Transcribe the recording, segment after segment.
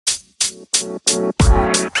Who's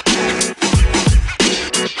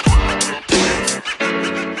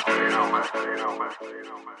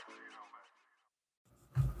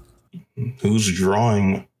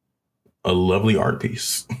drawing a lovely art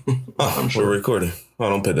piece? I'm sure we're recording. Oh,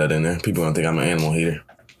 don't put that in there. People gonna think I'm an animal hater.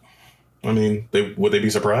 I mean, would they be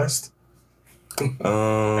surprised?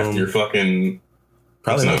 After your fucking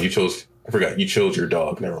probably no, not. you chose. I forgot you chose your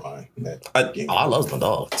dog. Never mind. I love my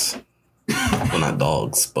dogs. Well, not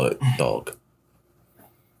dogs, but dog.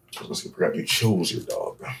 I forgot you chose your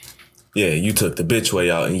dog. Yeah, you took the bitch way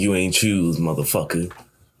out and you ain't choose, motherfucker.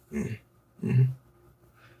 Mm-hmm.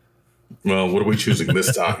 Well, what are we choosing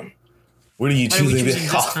this time? What are you choosing this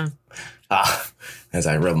time? As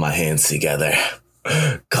I rub my hands together.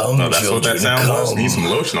 Come, no, that's children, what that sound come. was. Need some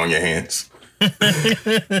lotion on your hands.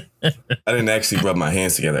 I didn't actually rub my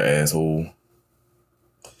hands together, asshole.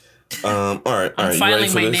 All right. I'm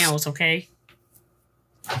filing my nails, okay?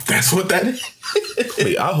 That's what that is.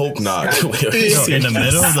 Wait, I hope not. In the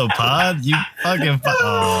middle of the pod, you fucking.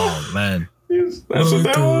 Oh man, that's what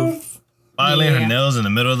that was. Filing her nails in the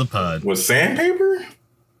middle of the pod with sandpaper.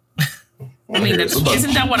 I mean,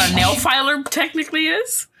 isn't that what a nail filer technically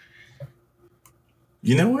is?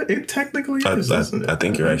 You know what? It technically is. I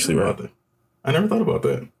think you're actually right. I never thought about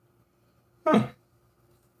that. Huh.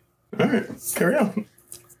 All right. Carry on.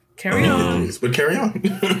 Carry on. But carry on.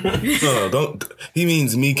 No, don't. He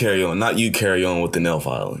means me carry on, not you carry on with the nail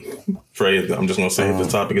filing. Trey, I'm just going to say if the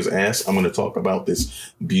topic is ass, I'm going to talk about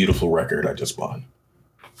this beautiful record I just bought.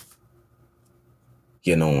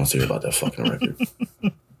 Yeah, no one wants to hear about that fucking record.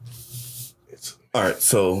 All right,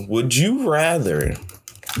 so would you rather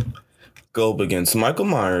go up against Michael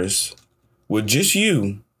Myers with just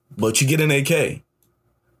you, but you get an AK?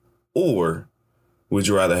 Or would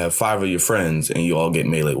you rather have 5 of your friends and you all get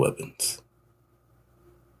melee weapons?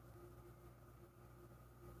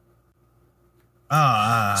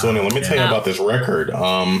 So anyway, let me tell you about this record.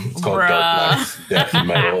 It's called Dark Knight's Death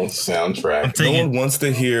Metal Soundtrack. No one wants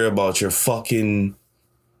to hear about your fucking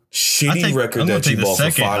shitty record that you bought for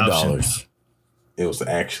 $5. It was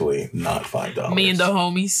actually not $5. Me and the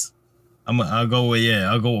homies. I'll go with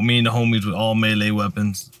me and the homies with all melee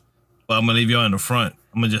weapons. But I'm gonna leave y'all in the front.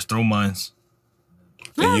 I'm gonna just throw mines.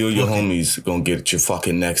 And you and your homies gonna get your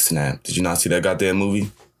fucking neck snapped. Did you not see that goddamn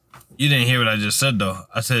movie? You didn't hear what I just said though.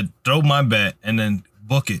 I said throw my bet and then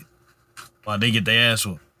book it while they get their ass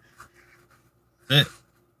whooped. That's it.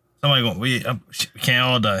 Somebody we can't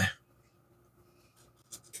all die.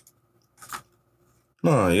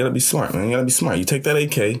 No, you gotta be smart, man. You gotta be smart. You take that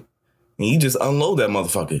AK and you just unload that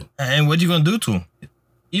motherfucker. And what you gonna do to him?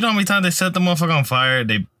 You know how many times they set the motherfucker on fire?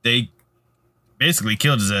 They basically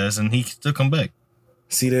killed his ass and he still come back.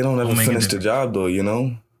 See, they don't ever finish the job though, you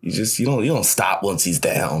know? You don't stop once he's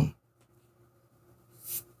down.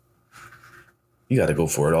 You gotta go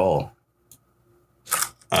for it all.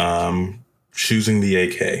 Choosing the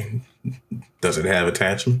AK. Does it have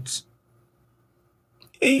attachments?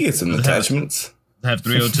 Yeah, you get some attachments. Have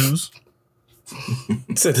 302s?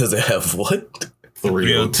 So does it have what?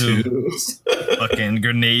 302s. Fucking the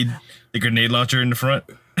grenade launcher in the front.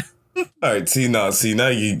 All right, now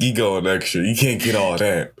you going extra. You can't get all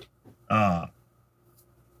that.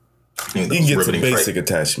 You can get some basic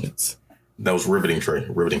attachments. That was riveting, Trey.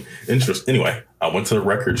 Riveting. Interesting. Anyway, I went to the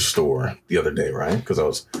record store the other day, right?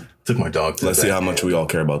 Because took my dog to Let's see how much we all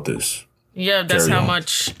care about this. Yeah, that's how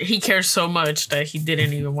much he cares so much that he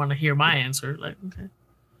didn't even want to hear my answer. Like, okay.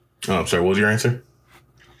 Oh, I'm sorry. What was your answer?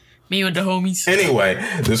 Me with the homies. Anyway,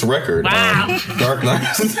 this record, wow. Dark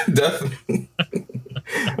Knight's Death.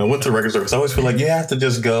 I went to the record store because I always feel like you have to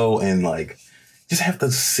just go and just have to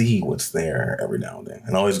see what's there every now and then.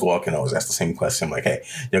 And I always go out and always ask the same question. I'm like, hey,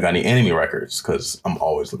 y'all got any anime records? Because I'm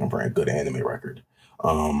always looking for a good anime record.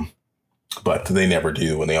 But they never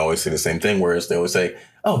do. And they always say the same thing, whereas they always say,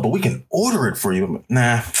 oh, but we can order it for you. Like,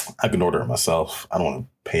 nah, I can order it myself. I don't want to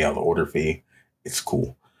pay out the order fee. It's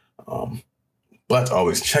cool. But I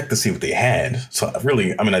always check to see what they had. So I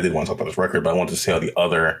did want to talk about this record, but I wanted to see how the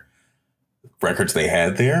other records they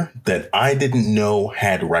had there that I didn't know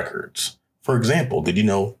had records. For example, did you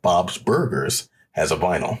know Bob's Burgers has a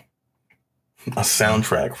vinyl? A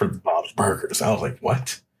soundtrack for Bob's Burgers. I was like,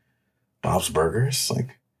 what? Bob's Burgers?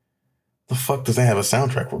 Like, the fuck does that have a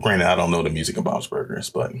soundtrack for? Granted, I don't know the music of Bob's Burgers,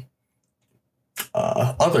 but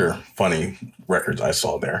other funny records I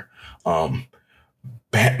saw there.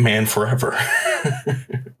 Batman Forever.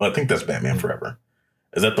 I think that's Batman Forever.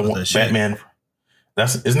 Is that the one? Batman.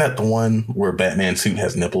 Isn't that the one where Batman's suit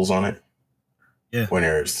has nipples on it? Yeah. When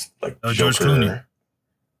there's George Clooney.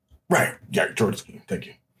 Right. Yeah, George Clooney. Thank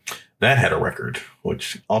you. That had a record,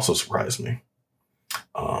 which also surprised me.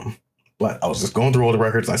 But I was just going through all the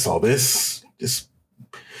records and I saw this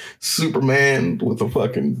Superman with a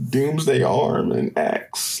fucking doomsday arm and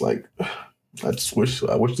axe. Like, I wish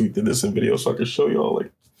we did this in video so I could show y'all.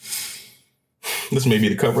 Like, this may be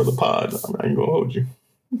the cover of the pod. I ain't gonna hold you.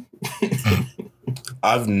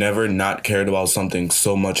 I've never not cared about something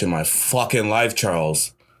so much in my fucking life,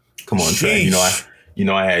 Charles. Come on, Trey. You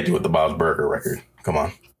know I had you with the Bob's Burger record. Come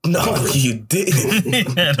on. No, you didn't.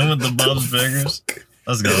 Yeah, with the Bob's Burgers.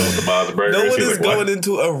 Let's go. With the Bob's Burger. No one is going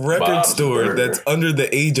into a record Bob's store Burger. that's under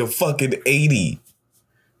the age of fucking 80.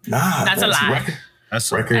 Nah, That's a lie.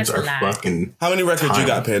 Records That's a are lie. fucking. How many records you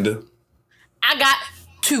got, Time. Panda? I got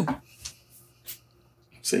 2.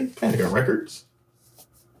 See, Panda got records.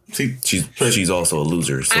 See, She's also a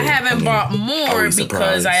loser. So, I haven't bought more are we because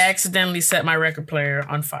surprised? I accidentally set my record player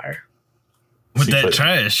on fire. With See, that but-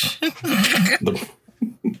 trash.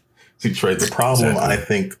 See, Trey, the problem Exactly. I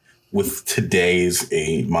think with today's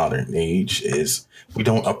modern age is we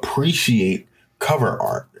don't appreciate cover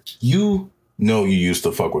art. You know you used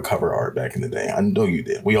to fuck with cover art back in the day. I know you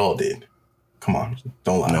did. We all did. Come on,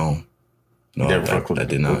 don't lie. No, You never fucked I with,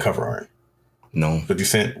 did not. with cover art. No, 50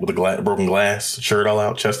 Cent with a broken glass, shirt all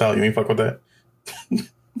out, chest out. You ain't fuck with that?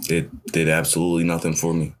 it did absolutely nothing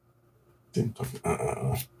for me.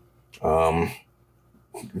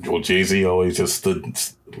 Well, Jay-Z always just stood,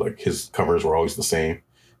 like, his covers were always the same.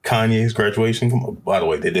 Kanye's Graduation. Come on. By the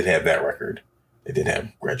way, they did have that record. They did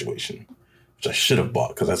have Graduation, which I should have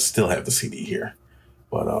bought because I still have the CD here.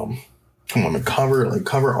 But come on, the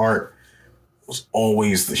cover art was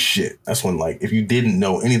always the shit. That's when, like, if you didn't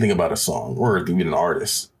know anything about a song or even an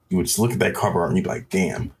artist, you would just look at that cover art and you'd be like,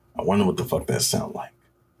 damn, I wonder what the fuck that sound like.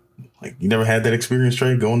 Like, you never had that experience,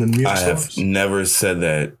 Trey, going to the music I have stores? never said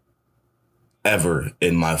that ever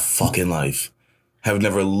in my fucking life. Have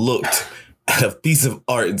never looked at a piece of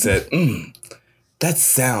art and said, that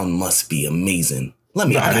sound must be amazing.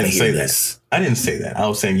 I gotta hear this. I didn't say that. I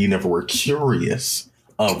was saying you never were curious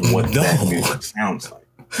of what that No. music sounds like.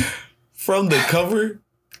 From the cover?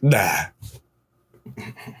 Nah.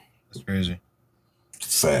 That's crazy.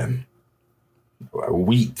 Sad. A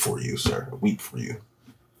weep for you, sir. A weep for you.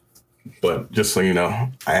 But just so you know,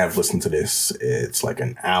 I have listened to this. It's like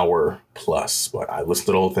an hour plus, but I listened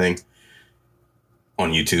to the whole thing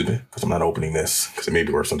on YouTube because I'm not opening this because it may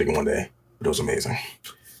be worth something one day, but it was amazing.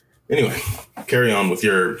 Anyway, carry on with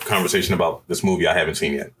your conversation about this movie I haven't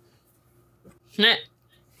seen yet. Nah.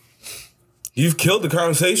 You've killed the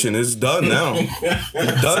conversation. It's done now.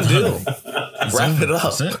 Done deal. Wrap it up.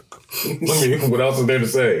 That's it. I mean, what else is there to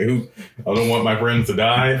say? I don't want my friends to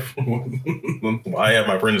die. I have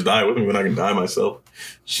my friends die with me when I can die myself.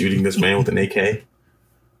 Shooting this man with an AK.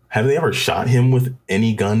 Have they ever shot him with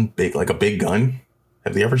any gun, like a big gun?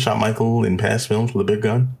 Have they ever shot Michael in past films with a big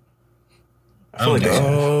gun? I feel like they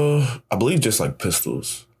have. I believe just like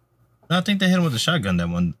pistols. No, I think they hit him with a shotgun that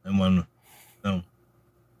one. No.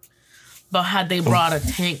 But had they brought a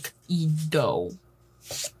tank, though?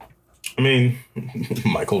 I mean,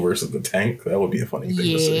 Michael versus the tank. That would be a funny thing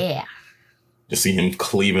to see. Yeah. Just see him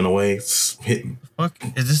cleaving away, hitting. Fuck.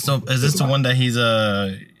 Is this the one that he's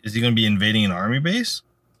is he gonna be invading an army base?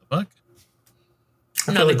 The fuck?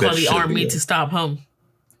 I No, feel they like call that the should army be to stop him.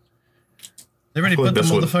 They already feel put the like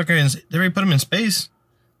that's what- motherfucker in. They already put him in space.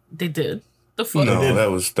 They did. The fuck? No, did.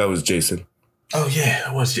 that was Jason. Oh yeah,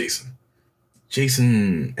 it was Jason.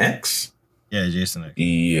 Jason X. Yeah, Jason X.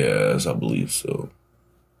 Yes, I believe so.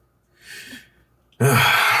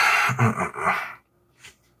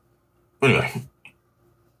 Anyway,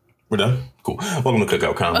 we're done. Cool. Welcome to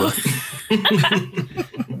Cookout Combo.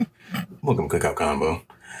 Welcome to Cookout Combo.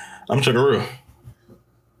 I'm Chuckaroo.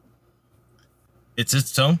 It's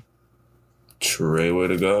its tone. Trey, way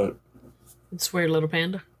to God. It's weird, little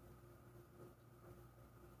panda.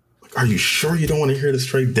 Are you sure you don't want to hear this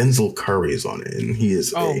straight? Denzel Curry is on it, and he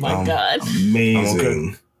is Oh my god.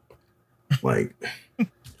 amazing. Like,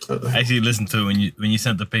 I actually listened to it when you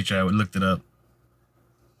sent the picture. I looked it up.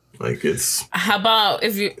 like it's How about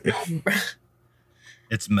if you?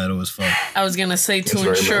 It's metal as fuck. I was gonna say It's to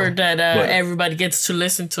very ensure low. that But- everybody gets to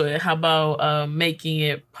listen to it. How about making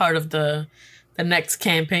it part of the next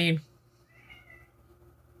campaign?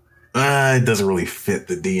 it doesn't really fit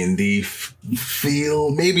the D&D feel.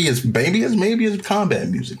 Maybe it's combat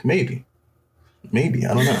music. Maybe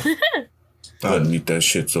I don't know. I'd mute that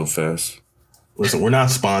shit so fast. Listen, we're not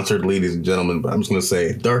sponsored, ladies and gentlemen, but I'm just going to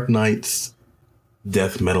say Dark Knight's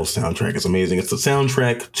death metal soundtrack is amazing. It's the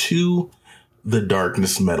soundtrack to the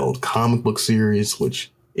Darkness Metal comic book series, which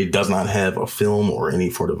it does not have a film or any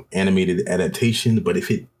sort of animated adaptation, but if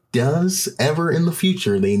it does ever in the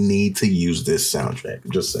future, they need to use this soundtrack.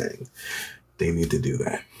 I'm just saying. They need to do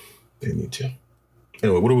that. They need to.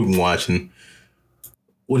 Anyway, what have we been watching?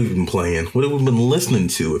 What have you been playing? What have we been listening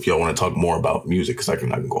to? If y'all want to talk more about music, because I can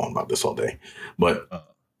go on about this all day. But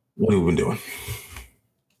what have we been doing?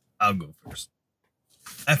 I'll go first.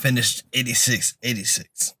 I finished 86.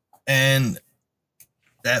 And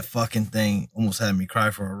that fucking thing almost had me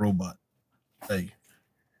cry for a robot. Hey.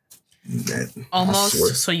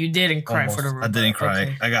 Almost. So you didn't cry Almost. for the robot. I didn't cry.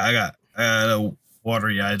 Okay. I got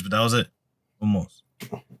watery eyes, but that was it. Almost.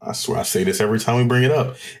 I swear I say this every time we bring it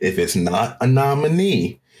up. If it's not a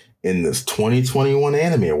nominee in this 2021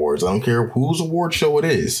 Anime Awards, I don't care whose award show it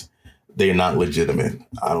is, they're not legitimate.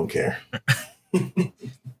 I don't care.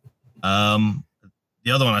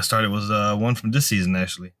 The other one I started was one from this season,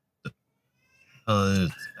 actually.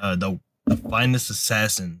 The finest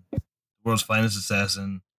assassin, the world's finest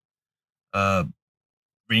assassin,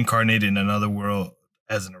 reincarnated in another world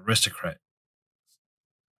as an aristocrat.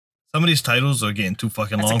 Some of these titles are getting too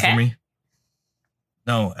fucking long for me.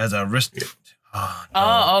 No, as an aristocrat. Oh, no.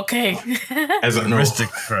 Oh, okay. As an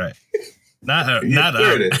aristocrat. Not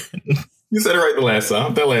You said it right the last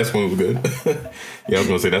time. That last one was good. Yeah, I was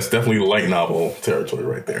gonna say that's definitely light novel territory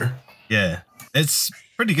right there. Yeah, it's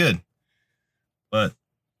pretty good, but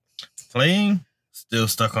playing still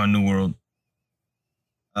stuck on New World.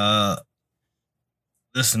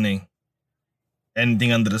 Listening,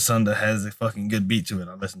 anything under the sun that has a fucking good beat to it,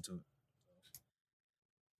 I listen to it.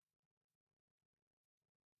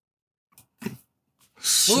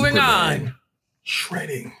 Moving on.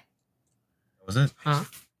 Shredding. That was it? Huh?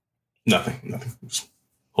 Nothing. Just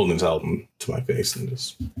holding his album to my face and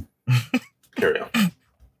just carry on.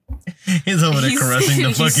 He's over there caressing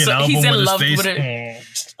the fucking album he's in with love his with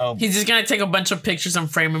face. it. He's just gonna take a bunch of pictures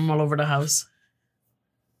and frame them all over the house.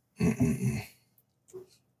 Mm-mm.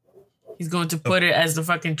 He's going to put it as the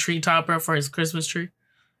fucking tree topper for his Christmas tree.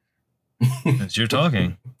 Since you're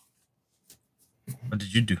talking, what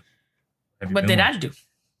did you do? What did I do?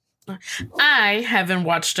 I haven't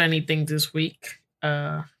watched anything this week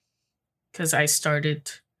because I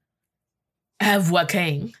started Have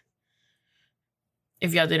Joaquin.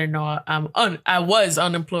 If y'all didn't know, I was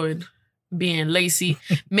unemployed, being lazy,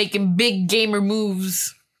 making big gamer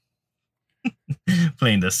moves.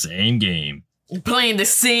 Playing the same game.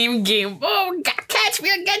 Oh, catch me!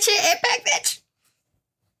 I got you, Impact bitch.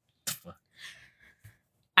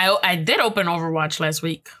 I did open Overwatch last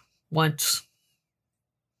week once.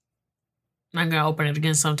 I'm gonna open it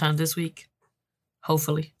again sometime this week,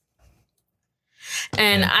 hopefully.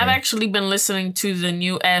 And Okay. I've actually been listening to the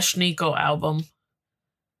new Ash Nico album.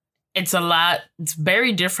 It's a lot. It's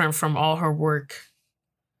very different from all her work.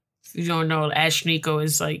 If you don't know, Ash Nico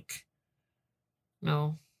is like,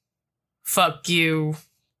 fuck you.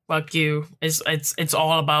 It's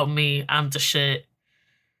all about me. I'm the shit.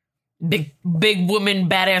 Big women,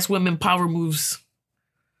 badass women, power moves.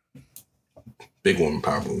 Big woman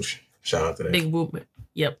power moves. Shout out to that. Big woman.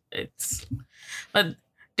 Yep. But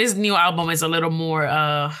this new album is a little more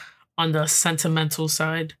on the sentimental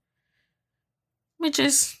side, which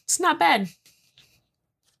is it's not bad.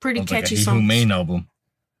 Pretty Sounds catchy like a songs. Humane album.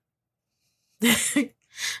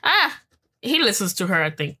 He listens to her, I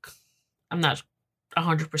think. I'm not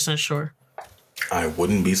 100% sure. I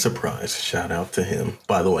wouldn't be surprised. Shout out to him.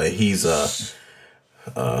 By the way, he's what's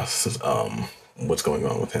going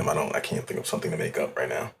on with him? I can't think of something to make up right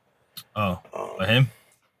now. Oh, for him?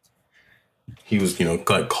 He was,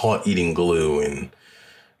 got caught eating glue, and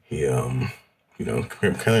he,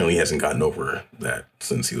 clearly hasn't gotten over that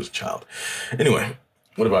since he was a child. Anyway,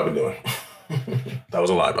 what have I been doing? That was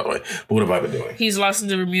a lie, by the way. But what have I been doing? He's lost in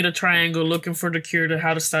the Bermuda Triangle looking for the cure to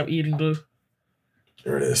how to stop eating glue.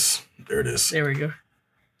 There it is. There we go.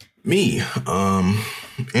 Me,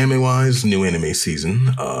 anime-wise, new anime season.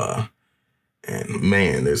 And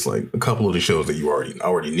man, there's like a couple of the shows that you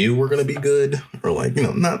already knew were gonna be good, or like,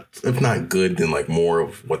 not if not good, then like more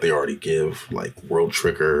of what they already give, like World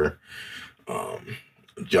Trigger,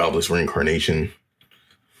 Jobless Reincarnation.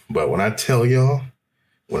 But when I tell y'all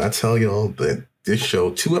that this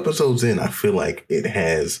show, 2 episodes in, I feel like it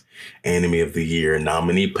has Anime of the Year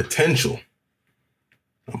nominee potential.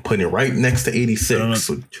 I'm putting it right next to 86.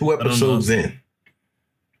 So 2 episodes in.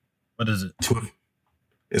 What is it?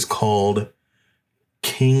 It's called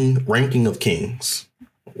Ranking of Kings.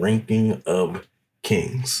 Ranking of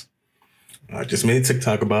Kings. I just made a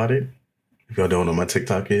TikTok about it. If y'all don't know, my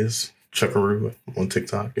TikTok is Chuckaroo on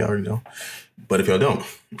TikTok. Y'all already know. But if y'all don't,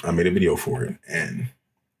 I made a video for it, and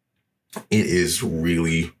it is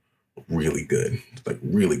really, really good. It's like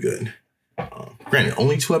really good. Granted,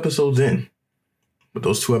 only 2 episodes in, but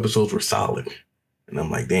those 2 episodes were solid. And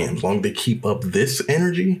I'm like, damn, as long as they keep up this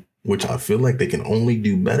energy, which I feel like they can only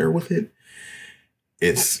do better with it,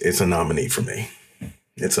 it's a nominee for me.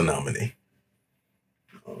 It's a nominee.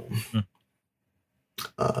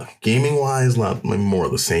 Gaming wise, a lot more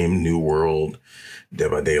of the same. New World,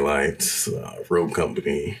 Dead by Daylight, Rogue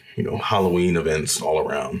Company, Halloween events all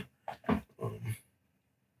around.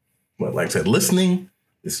 But like I said, listening,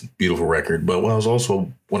 it's a beautiful record. But when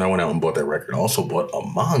I went out and bought that record, I also bought a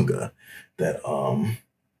manga that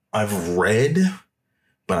I've read,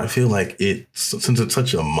 but I feel like since it's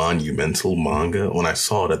such a monumental manga, when I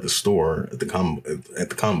saw it at the store, at the comic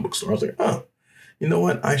book store, I was like, oh, you know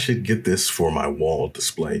what? I should get this for my wall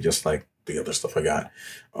display, just like the other stuff I got.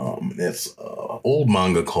 It's an old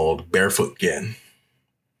manga called Barefoot Gen.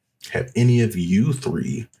 Have any of you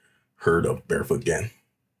three heard of Barefoot Gen?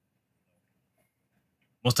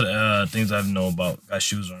 Most of the things I know about got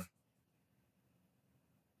shoes on.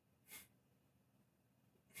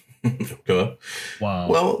 Wow.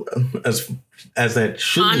 Well, as that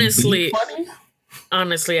should honestly, be funny.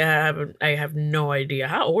 Honestly, I have no idea.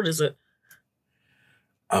 How old is it?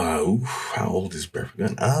 How old is Barefoot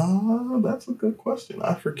Gen? That's a good question.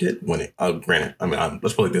 I forget when it. Granted, I mean,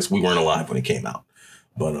 let's put it like this: we weren't alive when it came out,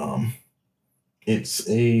 but it's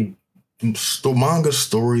a manga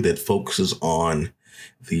story that focuses on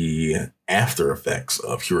the after effects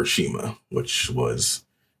of Hiroshima, which was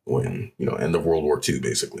when end of World War II,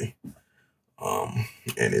 basically.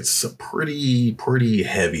 And it's a pretty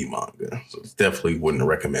heavy manga, so it's definitely wouldn't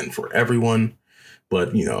recommend for everyone.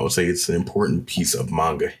 But I would say it's an important piece of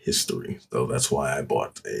manga history, so that's why I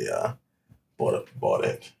bought it,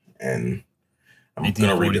 and I'm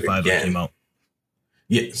gonna read it again. That came out.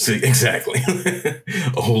 Yeah, see, exactly.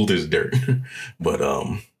 Old as dirt, but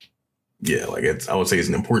yeah, like I would say it's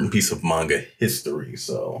an important piece of manga history,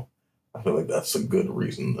 so I feel like that's a good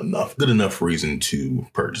enough reason to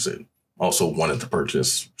purchase it. Also wanted to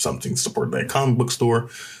purchase something supported by a comic book store.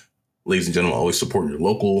 Ladies and gentlemen, always support your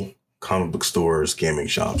local comic book stores, gaming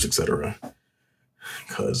shops, etc.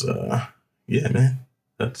 Because, yeah, man,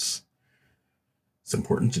 it's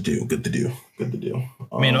important to do. Good to do.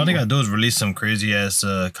 I mean, all they gotta do is release some crazy ass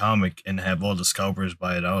comic and have all the scalpers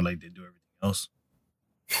buy it out like they do everything else.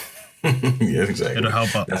 Yeah, exactly. It'll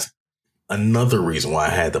help out. That's another reason why I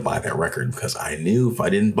had to buy that record, because I knew if I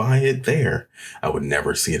didn't buy it there, I would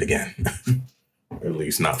never see it again. At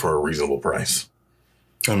least not for a reasonable price.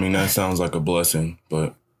 I mean, that sounds like a blessing,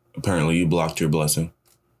 but apparently you blocked your blessing.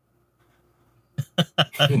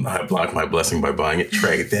 I blocked my blessing by buying it.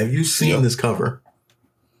 Trey, have you seen this cover?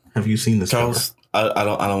 Have you seen this Charles, cover? I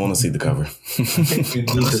don't want to see the cover.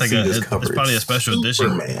 It's probably a special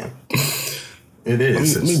edition. Man. It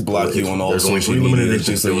is. Let me block you on all social media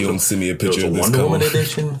just so you don't send me a picture of this cover. There was a Wonder Woman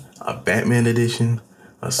edition, a Batman edition,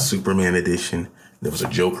 a Superman edition. There was a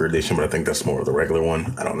Joker edition, but I think that's more of the regular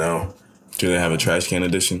one. I don't know. Do they have a trash can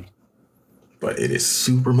edition? But it is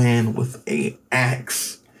Superman with a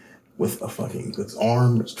axe, with a fucking his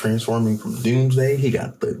arm that's transforming from Doomsday. He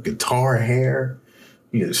got the guitar hair.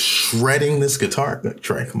 He is shredding this guitar.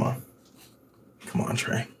 Trey, come on,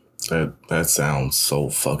 Trey. That sounds so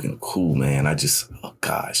fucking cool, man. Oh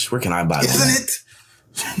gosh, where can I buy that? Isn't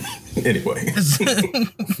it? Anyway,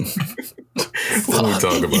 what we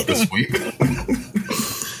talk about this week?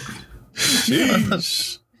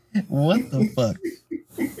 Sheesh. What the fuck?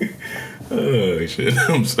 Oh shit!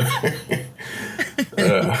 I'm sorry.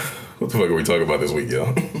 What the fuck are we talking about this week,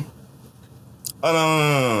 y'all? Oh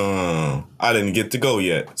no. I didn't get to go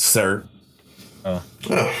yet, sir. Oh.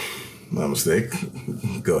 My mistake.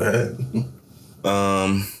 Go ahead.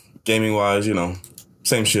 Gaming wise,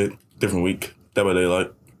 same shit, different week. Dead by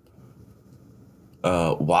Daylight.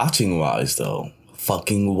 Watching wise though,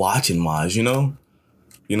 fucking watching wise, you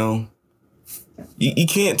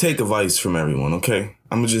can't take advice from everyone, okay?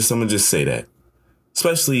 I'm gonna just say that,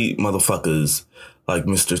 especially motherfuckers like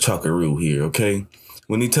Mr. Chuckaroo here, okay?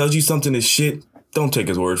 When he tells you something is shit, don't take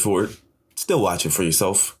his word for it. Still watch it for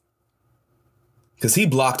yourself. Because he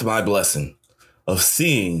blocked my blessing of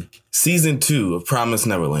seeing season 2 of Promised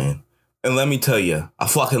Neverland. And let me tell you, I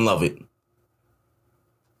fucking love it.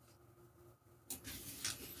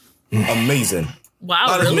 Amazing. Wow,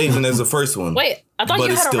 Not really? as amazing as the first one. Wait, I thought you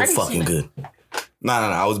had but already it's still fucking good. No.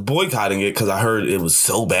 I was boycotting it because I heard it was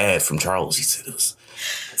so bad from Charles. He said it was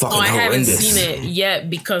fucking horrendous. I haven't seen it yet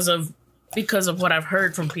because of what I've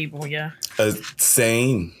heard from people, yeah.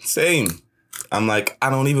 Same. I'm like, I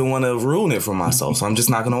don't even want to ruin it for myself, so I'm just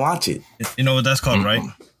not going to watch it. You know what that's called, right?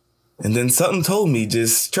 And then something told me,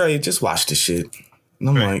 Trey, just watch the shit. And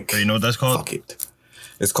I'm like, you know what that's called? Fuck it.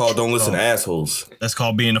 It's called Don't Listen to Assholes. That's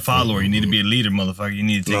called being a follower. You need to be a leader, motherfucker. You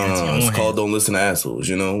need to take it into your own hands. It's called Don't Listen to Assholes.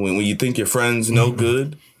 When you think your friends know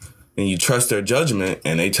good, and you trust their judgment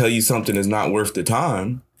and they tell you something is not worth the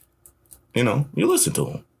time, you listen to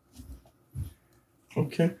them.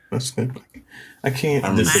 Okay, that's good. I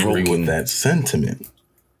can't disagree with that sentiment.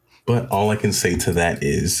 But all I can say to that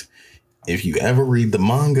is, if you ever read the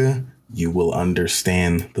manga, you will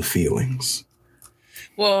understand the feelings.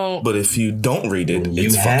 Well, but if you don't read it,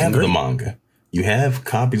 you have the manga. You have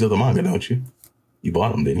copies of the manga, don't you? You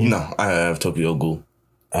bought them, didn't you? No, I have Tokyo Ghoul.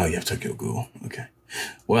 Oh, you have Tokyo Ghoul. Okay.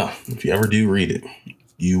 Well, if you ever do read it,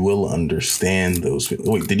 you will understand those feelings.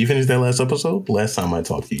 Wait, did you finish that last episode? Last time I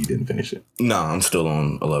talked to you, you didn't finish it. No, I'm still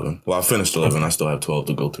on 11. Well, I finished 11. Okay. I still have 12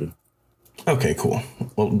 to go through. Okay, cool.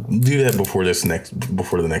 Well, do that before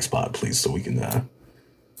the next pod, please, so we can,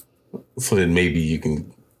 so that maybe you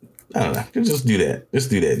can, I don't know, just do that. Just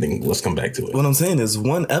do that, and then let's come back to it. What I'm saying is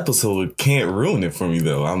one episode can't ruin it for me,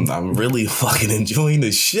 though. I'm really fucking enjoying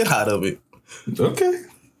the shit out of it. Okay.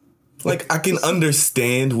 Like, I can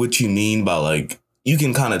understand what you mean by, like, you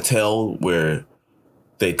can kind of tell where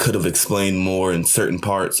they could have explained more in certain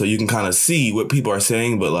parts. So you can kind of see what people are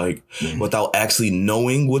saying, but like without actually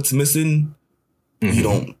knowing what's missing, you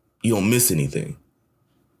don't miss anything.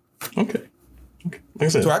 Okay. Like I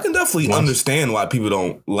said, so I can definitely understand why people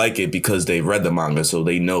don't like it because they read the manga, so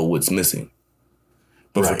they know what's missing.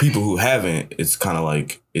 But for people who haven't, it's kind of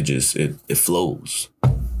like it flows.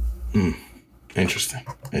 Interesting.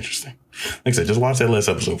 Like I said, just watch that last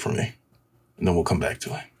episode for me. And then we'll come back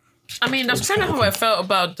to it. I mean, that's kind of how I felt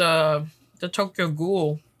about the Tokyo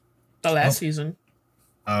Ghoul, the last season.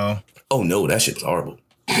 Oh no, that shit was horrible.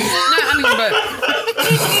 No, I mean, but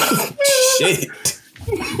shit.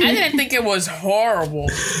 I didn't think it was horrible,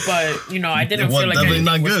 but I didn't feel like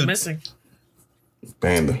anything was missing.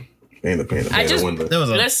 Panda. I just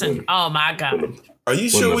listen. Oh my god. Are you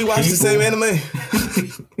sure we watched the same anime?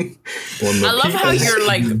 I love how you're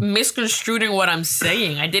like misconstruing what I'm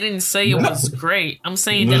saying. I didn't say it was great. I'm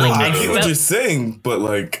saying that like I get what you're saying, but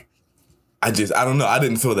like I don't know. I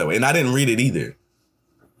didn't feel that way, and I didn't read it either.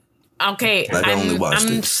 Okay,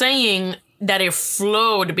 I'm saying that it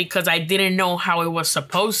flowed because I didn't know how it was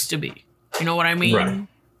supposed to be. You know what I mean? Right.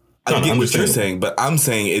 I get what you're saying, but I'm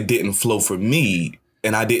saying it didn't flow for me.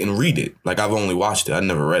 And I didn't read it. Like, I've only watched it. I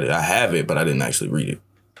never read it. I have it, but I didn't actually read it.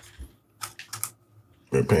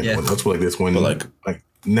 Yeah. That's like this when, like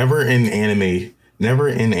never in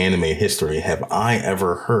anime history have I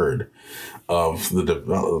ever heard of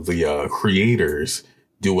the creators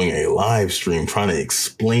doing a live stream trying to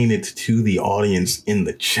explain it to the audience in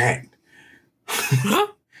the chat.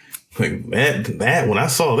 Like that when I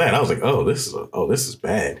saw that, I was like, this is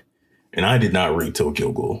bad. And I did not read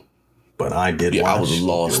Tokyo Ghoul. But I did watch. I was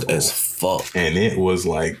lost as fuck. And it was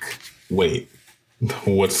like, wait,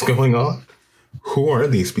 what's going on? Who are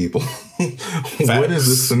these people? What is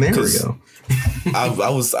this scenario?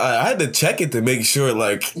 I had to check it to make sure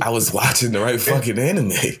like I was watching the right fucking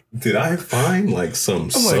anime. Did I find like some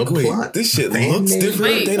subplot? Like, wait, this shit looks different.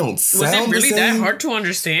 Wait, they don't sound was it really the same? that hard to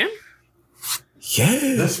understand?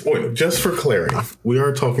 Yeah. Just for clarity, we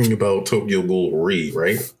are talking about Tokyo Ghoul Re,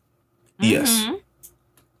 right? Yes.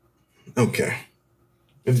 Okay.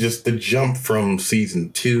 It's just the jump from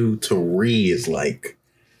season 2 to Re is like,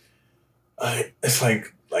 it's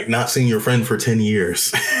like not seeing your friend for 10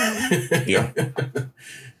 years. Yeah.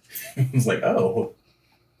 It's like, oh,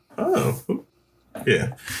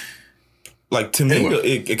 yeah. Like to me,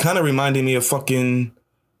 it kind of reminded me of fucking,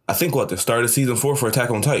 I think the start of season 4 for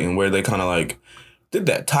Attack on Titan, where they kind of like did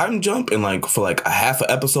that time jump and like for like a half an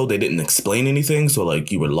episode, they didn't explain anything. So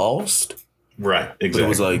like you were lost. Right. Exactly. But it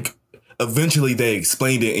was like, eventually they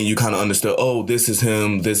explained it and you kind of understood, this is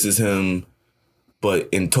him. But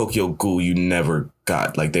in Tokyo Ghoul, you never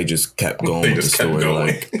got, like, they just kept going with the story.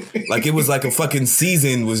 Like it was like a fucking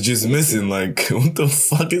season was just missing. Like, what the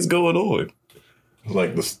fuck is going on?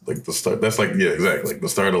 Like the start. That's like, yeah, exactly. Like the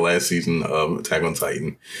start of last season of Attack on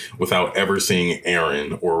Titan without ever seeing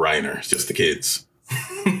Eren or Reiner. It's just the kids.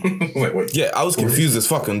 Like, wait, yeah, I was confused as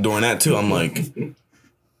fucking during that too. I'm like,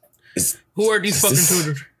 who are these fucking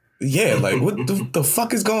tutors? Yeah, like what the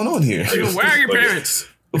fuck is going on here? Where are your parents?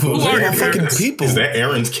 Who are your fucking people? Is that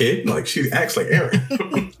Eren's kid? Like she acts like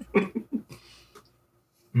Eren.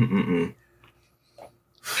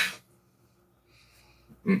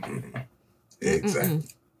 Exactly.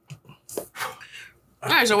 All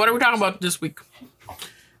right, so what are we talking about this week?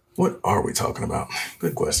 What are we talking about?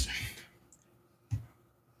 Good question.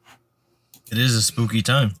 It is a spooky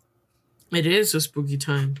time. It is a spooky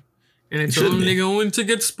time. And it's only going to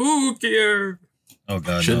get spookier. Oh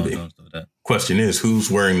God, don't do that. Question is,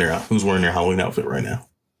 who's wearing their Halloween outfit right now?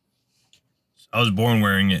 I was born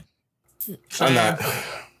wearing it. I'm not.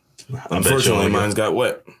 Unfortunately, mine's got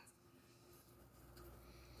wet.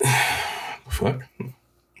 fuck?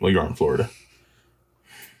 Well, you're in Florida.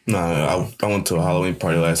 Nah, I went to a Halloween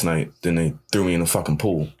party last night. Then they threw me in the fucking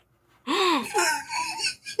pool.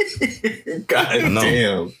 God No.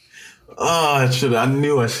 damn. Oh, I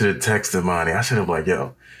knew I should have texted Monty. I should have like,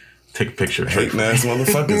 yo, take a picture. Hating ass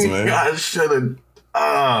motherfuckers, man. I should have.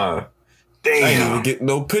 I didn't even Damn. get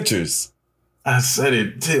no pictures. I said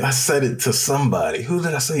it to somebody. Who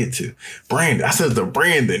did I say it to? Brandon. I said it to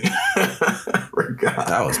Brandon. I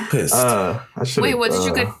forgot. I was pissed. I should. Wait, what did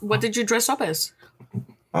you get? What did you dress up as?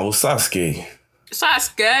 I was Sasuke.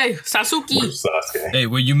 Sasuke. Sasuke. Hey,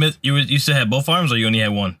 were you still had both arms or you only had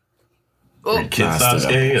one? Oh, Kid Nah, I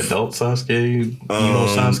still Sasuke, got- adult Sasuke, emo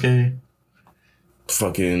Sasuke.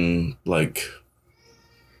 Fucking like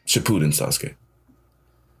Shippuden Sasuke.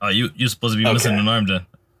 Oh, you're supposed to be missing an arm then.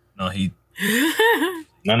 No, he.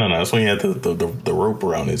 No. That's when you had the rope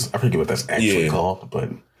around his. I forget what that's actually Yeah. called, but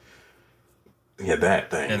he had that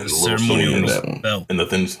thing. Had and a the little ceremonial sword that one. belt. and the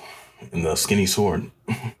things and the skinny sword,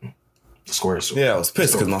 the square sword. Yeah, I was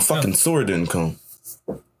pissed because my fucking sword didn't come.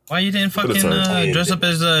 Why you didn't Could've fucking turned. dress up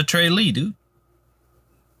as Trey Lee, dude?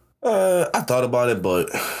 I thought about it, but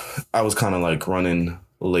I was kind of like running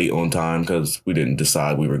late on time because we didn't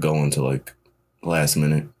decide we were going to like last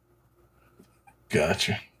minute.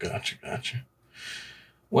 Gotcha.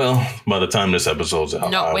 Well, by the time this episode's out,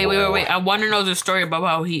 no, wait. will- I want to know the story about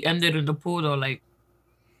how he ended in the pool, though. Like,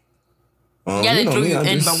 yeah, You they know threw me, you I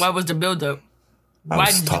in, just- but what was the build-up? I Why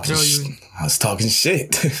was did they talking throw you in? I was talking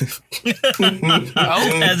shit.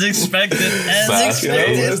 Oh, As expected. As Sasuke.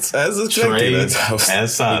 expected. as expected. Trey I was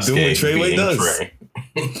as Sasuke doing Treyway being does. Trey.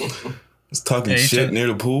 I was talking Hey, shit Trey. near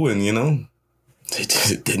the pool, and you know, they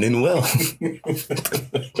did it well.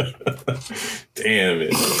 Damn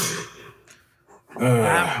it.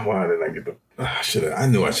 Why did I get the? I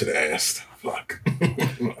knew I should have asked. Fuck.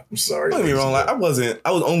 I'm sorry. Don't get me wrong. Like, I was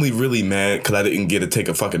only really mad because I didn't get to take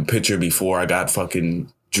a fucking picture before I got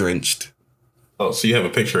fucking drenched. Oh, so you have a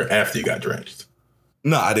picture after you got drenched?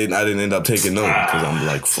 No, I didn't end up taking none because I'm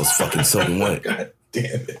like was fucking soaking wet. God damn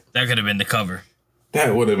it. That could have been the cover.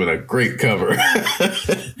 That would have been a great cover.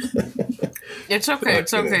 it's okay.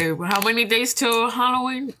 It's okay. How many days till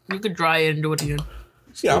Halloween? You could dry it and do it again.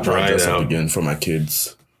 Yeah, I'll probably Dry it dress up out. again for my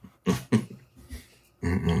kids.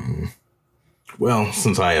 Well,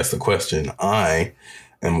 since I asked the question, I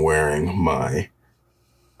am wearing my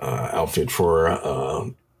outfit for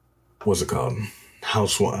what's it called?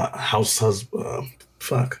 House husband.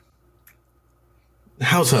 Fuck.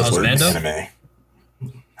 House husband Husbando? anime.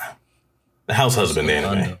 The house husband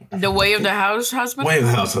anime. The way of the house husband? Way of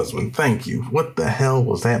the house husband. Thank you. What the hell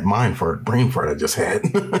was that brain fart I just had?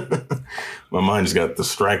 My mind just got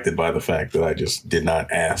distracted by the fact that I just did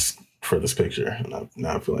not ask for this picture. And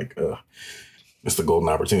now I feel like missed the golden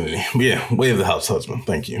opportunity. But yeah, way of the house husband.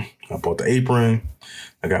 Thank you. I bought the apron.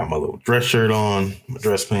 I got my little dress shirt on, my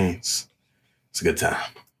dress pants. It's a good time.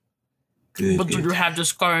 Good, But good do you time. have the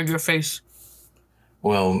scar on your face?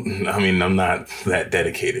 Well, I mean, I'm not that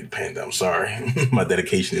dedicated, Panda. I'm sorry. My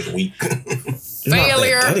dedication is weak. You're not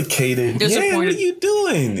Failure. that dedicated. Yeah, what Disappointed. are you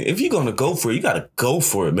doing? If you're gonna go for it, you gotta go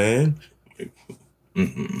for it, man.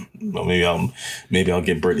 Well, maybe I'll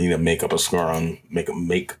get Brittany to make up a scar on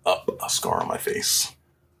my face.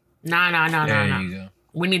 Nah. There you go.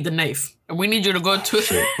 We need the knife. And we need you to go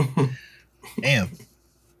to Damn.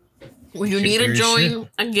 when you Shit, need to very join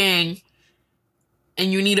a gang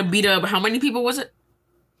and you need to beat up how many people was it?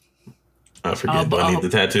 I forget. Do I need the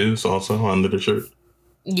tattoos also under the shirt?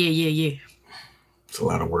 Yeah. It's a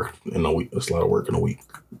lot of work in a week. It's a lot of work in a week.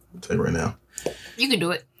 I'll tell you right now. You can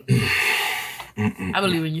do it. I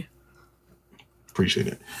believe in you. Appreciate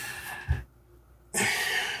it.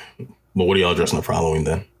 But what are y'all dressing up for Halloween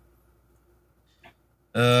then?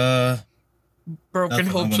 Broken Nothing.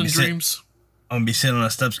 I'm hopes gonna and be sick. dreams. I'm gonna be sitting on the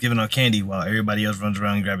steps giving out candy while everybody else runs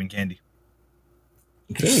around grabbing candy.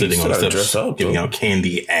 Yeah, you Sitting still on the gotta steps, dress up, giving though. out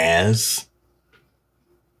candy as.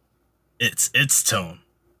 It's tone.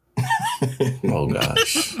 Oh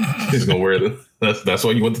gosh. He's gonna wear the. That's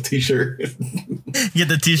why you want the t-shirt. Get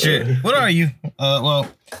the t-shirt. What are you? Well,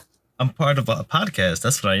 I'm part of a podcast.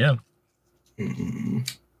 That's what I am. You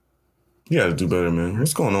gotta do better, man.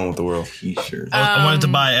 What's going on with the world? T-shirt. I wanted to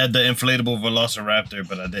buy the inflatable Velociraptor,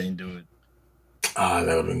 but I didn't do it. That would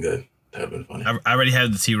have been good. That would have been funny. I already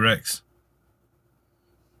have the T-Rex.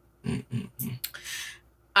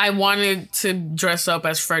 I wanted to dress up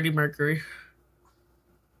as Freddie Mercury.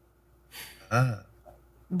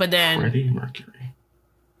 But then Freddie Mercury.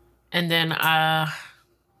 and then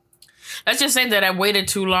let's just say that I waited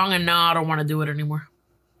too long and now I don't want to do it anymore.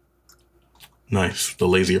 Nice. The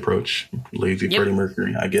lazy approach. Lazy Yep. Freddie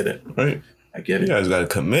Mercury. I get it. Right? I get You it. guys gotta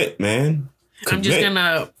commit, man. I'm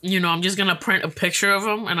just gonna print a picture of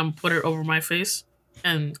him and I'm put it over my face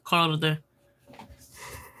and call it a day.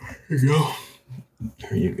 There you go.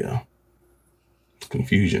 There you go.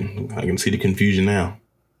 Confusion. I can see the confusion now.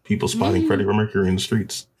 People spotting Freddie Mercury in the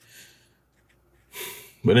streets.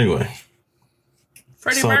 But anyway.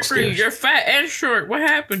 Freddie Mercury, you're fat and short. What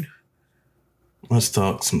happened? Let's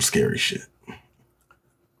talk some scary shit.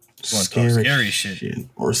 Scary shit.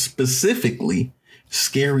 Or specifically,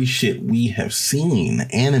 scary shit we have seen.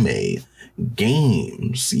 Anime,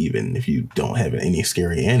 games, even if you don't have any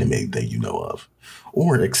scary anime that you know of.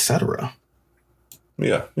 Or etc.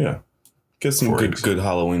 Yeah. Get some good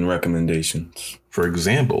Halloween recommendations. For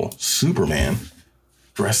example, Superman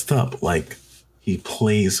dressed up like he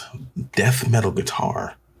plays death metal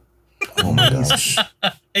guitar. Oh my gosh.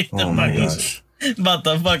 Oh my gosh. About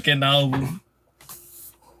the fucking album.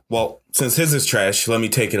 Well, since his is trash, let me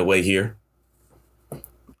take it away here.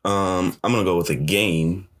 I'm gonna go with a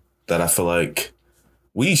game that I feel like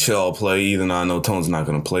we should all play, even though I know Tone's not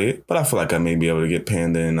gonna play it, but I feel like I may be able to get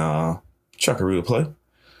Panda and Chuckaroo to play.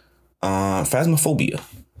 Phasmophobia.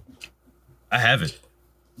 I have it.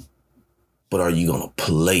 But are you gonna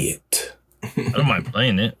play it? I don't mind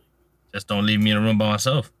playing it. Just don't leave me in a room by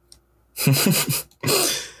myself.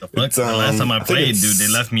 The last time I played, dude, they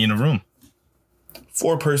left me in a room.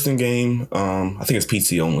 4-person game. I think it's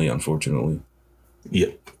PC only, unfortunately.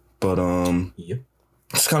 Yep. But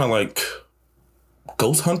it's kind of like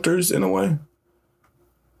Ghost Hunters in a way.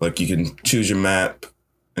 Like you can choose your map,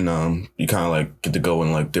 and you kind of like get to go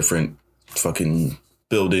in like different fucking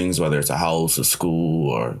buildings, whether it's a house, a school,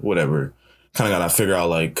 or whatever. Kind of gotta figure out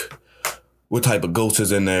like what type of ghost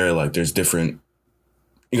is in there. Like there's different.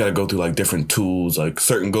 You gotta go through like different tools. Like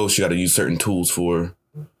certain ghosts, you gotta use certain tools for.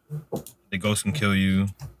 The ghost can kill you.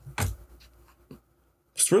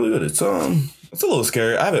 It's really good. It's a little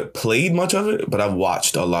scary. I haven't played much of it, but I've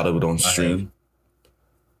watched a lot of it on stream.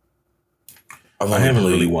 I haven't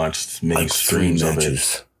really watched many streams of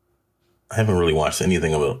matches. it. I haven't really watched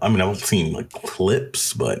anything of it. I mean, I've seen like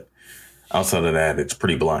clips, but outside of that, it's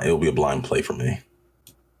pretty blind. It'll be a blind play for me.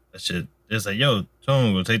 That shit. It's like, yo,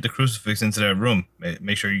 Tone, we'll take the crucifix into that room.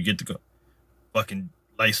 Make sure you get to go. Fucking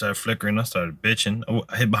lights started flickering. I started bitching.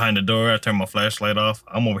 I hid behind the door. I turned my flashlight off.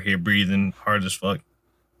 I'm over here breathing hard as fuck.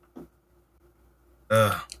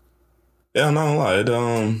 Yeah, I'm not gonna lie.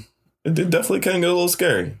 It definitely can get a little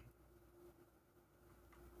scary.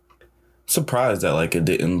 Surprised that like it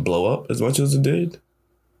didn't blow up as much as it did.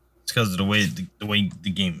 It's because of the way the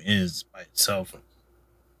game is by itself.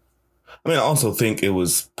 I mean, I also think it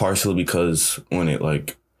was partially because when it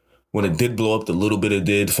did blow up the little bit it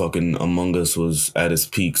did, fucking Among Us was at its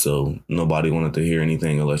peak, so nobody wanted to hear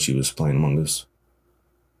anything unless you was playing Among Us.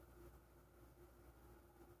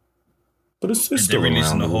 But it's still they're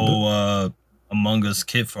releasing the around whole Among Us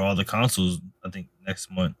kit for all the consoles, I think, next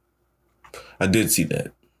month. I did see that.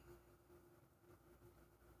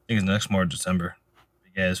 I think it's next month, December.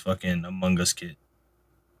 Big ass fucking Among Us kit.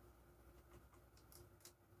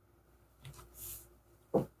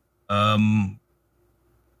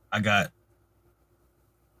 I got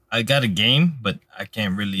a game, but I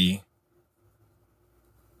can't really.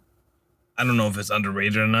 I don't know if it's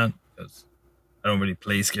underrated or not because I don't really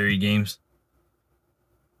play scary games.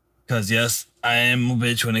 Because yes, I am a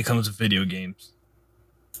bitch when it comes to video games.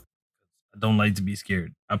 I don't like to be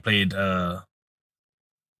scared. I played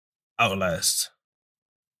Outlast.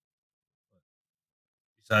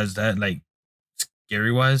 Besides that, like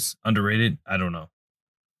scary wise, underrated. I don't know.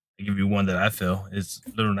 I give you one that I feel is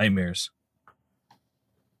Little Nightmares.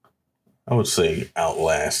 I would say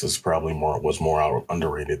Outlast is probably more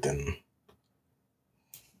underrated than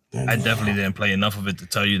I definitely didn't play enough of it to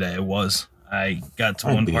tell you that it was. I got to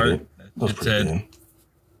one part. It said,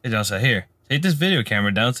 "It said, here, take this video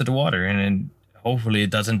camera down to the water, and then hopefully it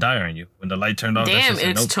doesn't die on you." When the light turned off, damn, said,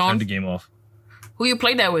 it's Tom. Turn the game off. Who you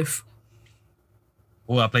played that with?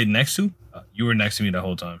 Who I played next to? You were next to me the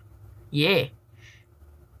whole time. Yeah.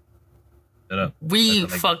 Shut up. We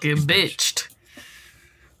fucking bitched.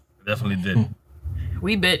 Definitely did.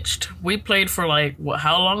 We bitched. We played for like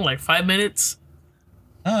how long? Like 5 minutes.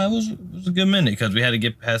 It was a good minute because we had to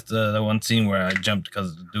get past that one scene where I jumped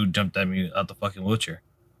because the dude jumped at me out the fucking wheelchair.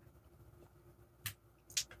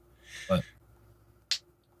 But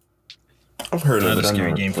I've heard of it. I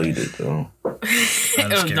never played it though.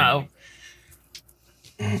 No.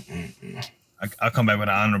 I'll come back with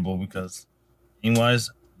an honorable because game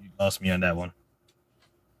wise, you lost me on that one.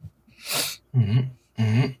 All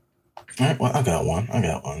right, well, I got one.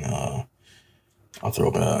 I'll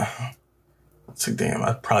throw up let's see, damn,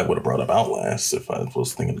 I probably would have brought up Outlast if I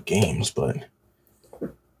was thinking of games, but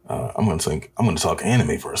I'm gonna talk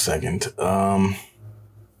anime for a second. An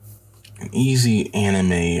easy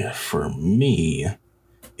anime for me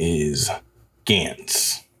is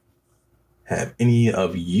Gantz. Have any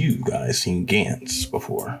of you guys seen Gantz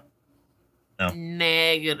before? No.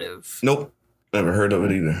 Negative. Nope. Never heard of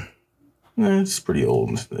it either. It's pretty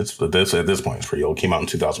old. At this point, it's pretty old. Came out in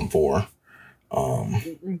 2004. God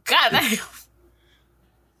damn.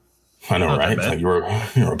 I know, right? Like you're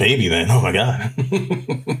a baby then. Oh my god.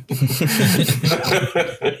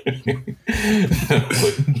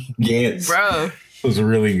 Gantz, bro, was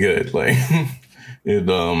really good. Like it.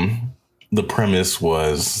 The premise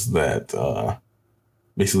was that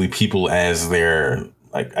basically people as they're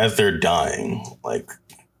dying, like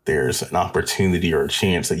there's an opportunity or a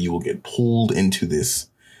chance that you will get pulled into this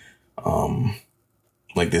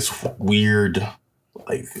like this weird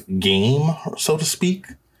like game, so to speak.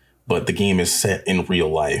 But the game is set in real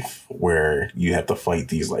life where you have to fight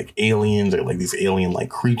these like aliens or like these alien like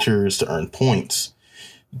creatures to earn points.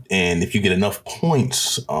 And if you get enough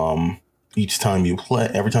points, every time you play,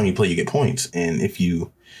 you get points. And if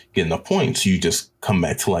you get enough points, you just come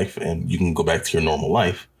back to life and you can go back to your normal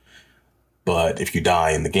life. But if you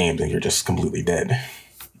die in the game, then you're just completely dead.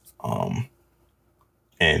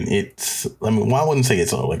 And well, I wouldn't say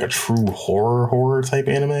it's like a true horror type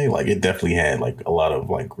anime. Like it definitely had like a lot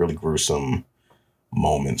of like really gruesome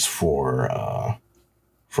moments for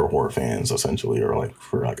horror fans, essentially, or like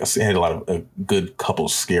it had a lot of a good couple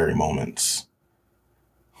scary moments.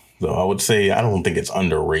 Though I would say I don't think it's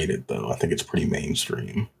underrated though. I think it's pretty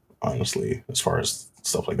mainstream, honestly, as far as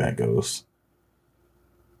stuff like that goes.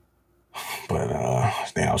 But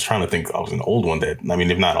man, I was trying to think. I was an old one that, I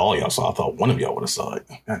mean, if not all y'all saw, I thought one of y'all would have saw it.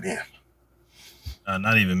 God damn.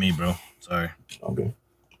 Not even me, bro. Sorry. Okay.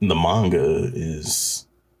 The manga is,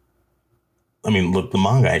 I mean, look, the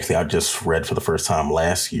manga actually I just read for the first time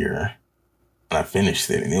last year, and I finished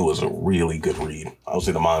it, and it was a really good read. I would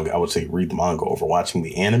say read the manga over watching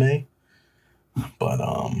the anime, but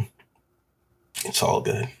it's all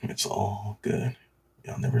good. It's all good.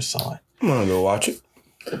 Y'all never saw it. I'm gonna go watch it.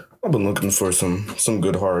 I've been looking for some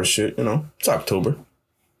good horror shit. You know, it's October.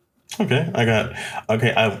 Okay, I got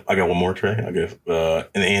one more, Trey. I guess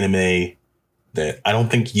an anime that I don't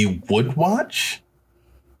think you would watch,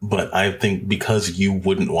 but I think because you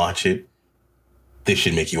wouldn't watch it, this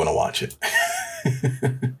should make you want to watch it.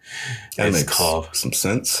 That makes some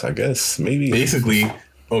sense, I guess. Maybe. Basically,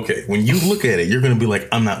 okay, when you look at it, you're going to be like,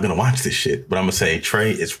 I'm not going to watch this shit. But I'm going to say,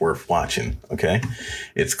 Trey, it's worth watching, okay?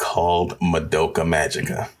 It's called Madoka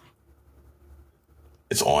Magica.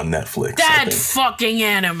 It's on Netflix. That fucking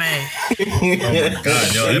anime. Oh my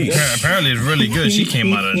god, yo! Apparently it's really good. She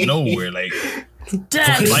came out of nowhere, like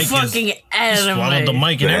that fucking anime. Swallowed the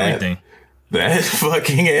mic and everything. That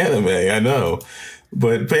fucking anime, I know.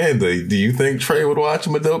 But Panda, do you think Trey would watch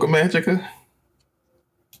Madoka Magica?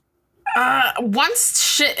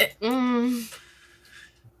 Once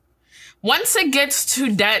it gets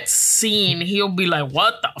to that scene, he'll be like,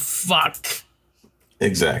 "What the fuck?"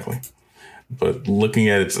 Exactly. But looking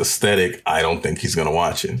at its aesthetic, I don't think he's going to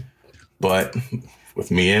watch it. But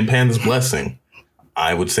with me and Panda's blessing,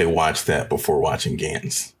 I would say watch that before watching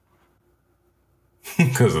Gantz.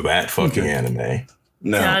 Because of that fucking anime.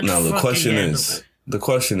 Now the question is,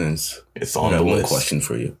 it's on the list. One question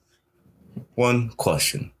for you. One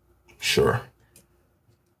question. Sure.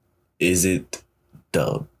 Is it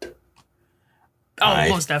dubbed? Oh,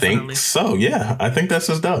 most definitely. I think so, yeah. I think that's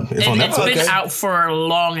his dub. It's on Netflix. It's been out for a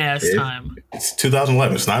long ass time. It's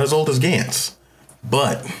 2011. It's not as old as Gantz,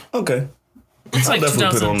 but okay. It's like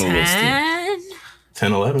definitely put it on the list.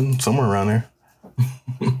 10, 11, somewhere around there.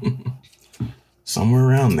 Somewhere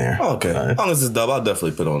around there. Okay. As long as it's dub, I'll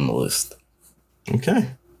definitely put it on the list.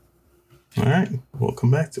 Okay. All right. We'll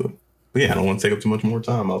come back to it. But yeah, I don't want to take up too much more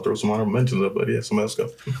time. I'll throw some honorable mentions up, but yeah, somebody else go.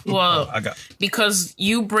 Well, because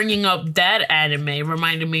you bringing up that anime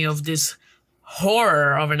reminded me of this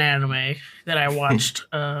horror of an anime that I watched.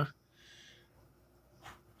 What?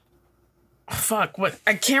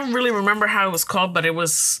 I can't really remember how it was called, but it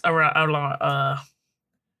was around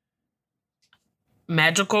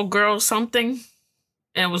Magical Girl something.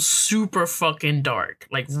 And it was super fucking dark,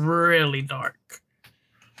 like really dark.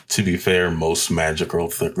 To be fair, most magical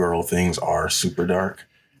girl things are super dark,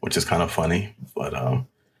 which is kind of funny. But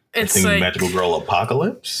it's I think like Magical Girl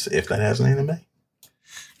Apocalypse, if that has an anime.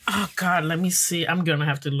 Oh God, let me see. I'm gonna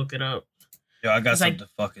have to look it up. Yo, I got something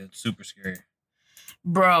fucking super scary.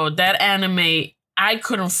 Bro, that anime, I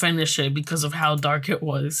couldn't finish it because of how dark it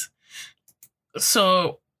was.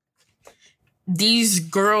 So these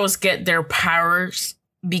girls get their powers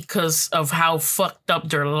because of how fucked up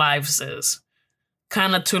their lives is.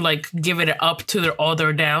 kind of to like give it up to all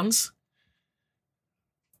their downs.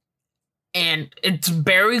 And it's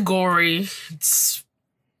very gory. It's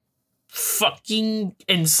fucking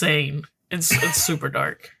insane. It's super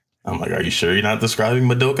dark. I'm like, are you sure you're not describing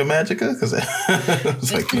Madoka Magica? Because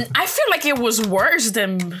I feel like it was worse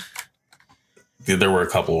than. There were a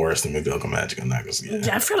couple worse than Madoka Magica. Not because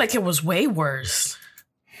I feel like it was way worse.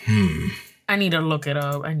 I need to look it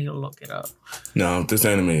up. No, this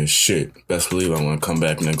anime is shit. Best believe I'm gonna come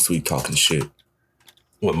back next week talking shit.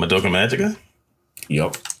 What, Madoka Magica?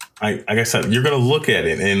 Yup. Like I said, you're gonna look at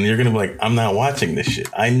it and you're gonna be like, I'm not watching this shit.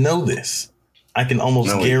 I know this. I can almost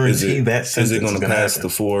guarantee that sentence is it gonna pass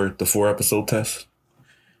happen. the four episode test?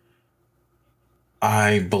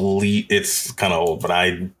 I believe it's kind of old, but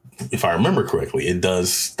if I remember correctly, it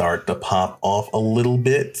does start to pop off a little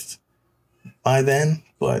bit by then,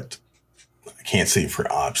 but I can't say for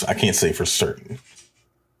odds. I can't say for certain.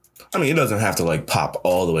 I mean, it doesn't have to like pop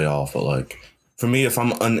all the way off, but like for me, if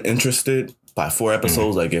I'm uninterested by 4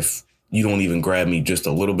 episodes, like if you don't even grab me just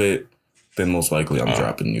a little bit, then most likely I'm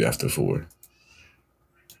dropping you after 4.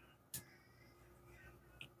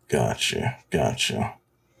 Gotcha.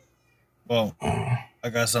 Well, I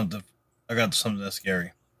got something that's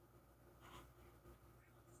scary.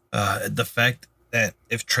 The fact that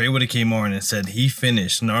if Trey would have came on and said he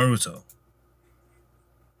finished Naruto,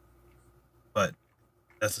 but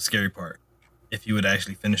that's the scary part. If you would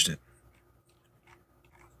actually finished it.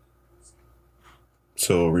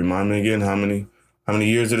 So remind me again, how many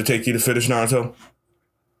years did it take you to finish Naruto?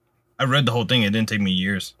 I read the whole thing. It didn't take me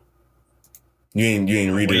years. You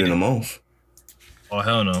ain't read it in a month. Oh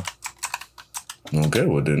hell no. Okay,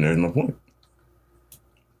 well then there's no point.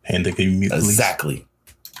 Panda, can you mute, please? Exactly.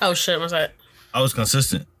 Oh shit, what's that? I was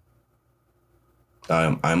consistent.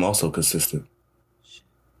 I'm also consistent.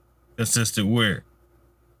 Consistent where?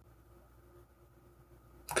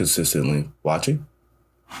 Consistently watching.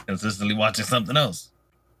 Consistently watching something else.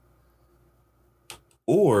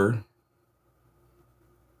 Or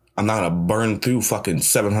I'm not gonna burn through fucking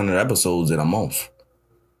 700 episodes in a month.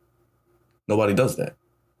 Nobody does that.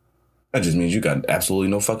 That just means you got absolutely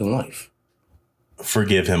no fucking life.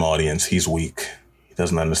 Forgive him, audience. He's weak. He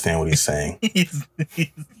doesn't understand what he's saying.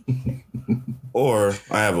 Or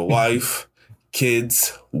I have a wife,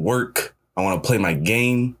 kids, work. I want to play my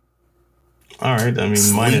game. All right. I mean,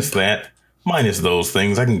 Sleep. minus those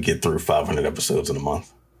things, I can get through 500 episodes in a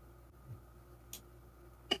month.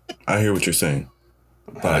 I hear what you're saying.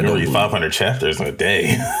 But I can read 500 chapters in a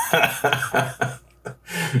day.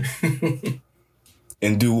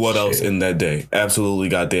 And do what else in that day? Absolutely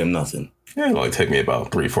goddamn nothing. Yeah, it'll only take me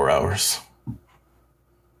about 3-4 hours.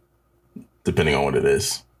 Depending on what it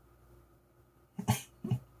is.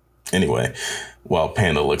 Anyway, while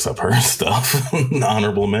Panda looks up her stuff,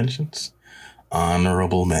 honorable mentions.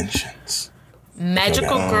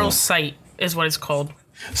 Magical Girl Sight is what it's called.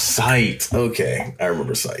 Sight. Okay, I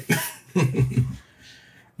remember Sight.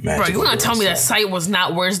 Bro, you gonna tell me that Sight was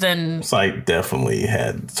not worse than... Sight definitely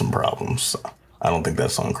had some problems. So I don't think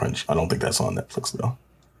that's on Crunch. I don't think that's on Netflix, though.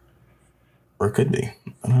 Or it could be.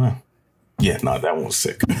 I don't know. Yeah, no, that one was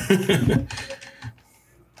sick.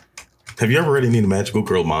 Have you ever read any Magical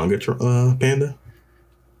Girl manga, Panda?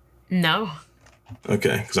 No.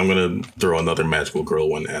 Okay, because I'm going to throw another Magical Girl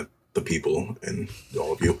one at the people and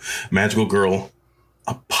all of you. Magical Girl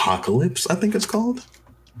Apocalypse, I think it's called.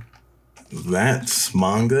 That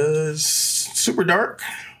manga is super dark.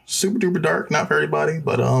 Super duper dark. Not for everybody,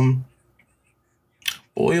 but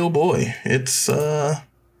boy, oh boy. It's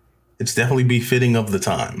definitely befitting of the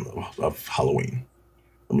time of Halloween.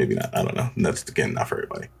 Or maybe not. I don't know. And that's, again, not for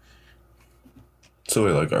everybody. So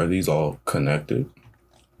wait, like, are these all connected?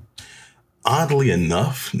 Oddly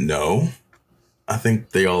enough, no. I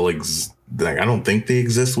think they all I don't think they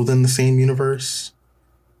exist within the same universe.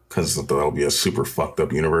 Because that'll be a super fucked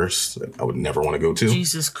up universe that I would never want to go to.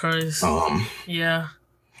 Jesus Christ. Yeah.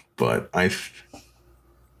 But I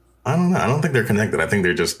don't know. I don't think they're connected. I think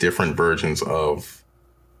they're just different versions of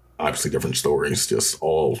obviously different stories, just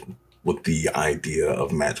all with the idea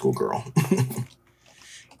of Magical Girl.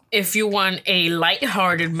 If you want a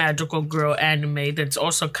lighthearted Magical Girl anime that's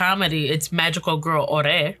also comedy, it's Magical Girl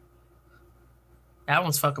Ore. That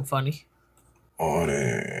one's fucking funny. Ore.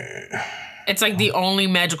 It's like the only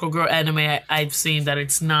Magical Girl anime I've seen that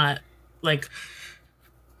it's not like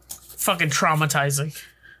fucking traumatizing.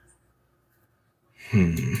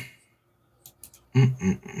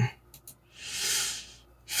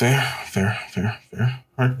 Fair.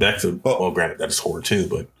 All right, back to, well, granted, that is horror too,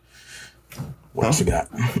 but what else you got?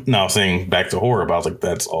 No, I was saying back to horror, but I was like,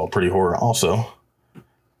 that's all pretty horror also.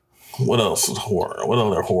 What else is horror? What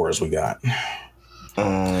other horrors we got?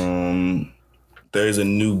 There's a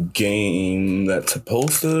new game that's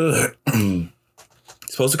supposed to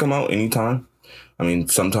come out anytime. I mean,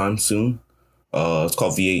 sometime soon. It's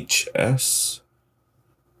called VHS.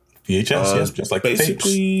 VHS, yes, just like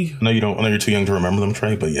basically. Tapes. No, you don't. I know you're too young to remember them,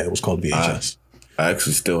 Trey. But yeah, it was called VHS. I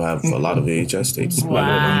actually still have a lot of VHS tapes.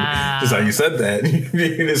 Wow. Just how you said that,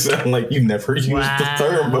 it sounded like you never used the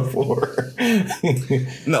term before.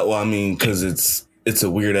 No, well, I mean, because it's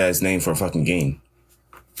a weird ass name for a fucking game.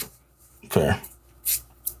 Fair.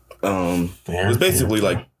 It's basically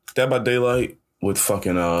like Dead by Daylight with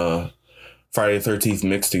fucking Friday the 13th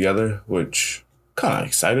mixed together, which kind of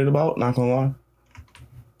excited about, not gonna lie.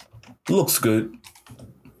 Looks good.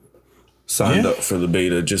 Signed up for the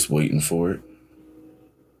beta, just waiting for it.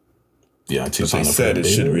 Yeah, they said it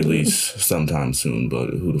should release sometime soon,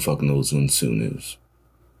 but who the fuck knows when soon is.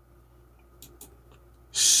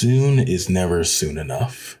 Soon is never soon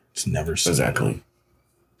enough. It's never soon exactly enough.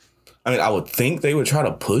 I mean, I would think they would try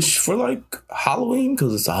to push for like Halloween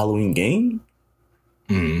because it's a Halloween game.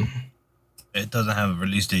 It doesn't have a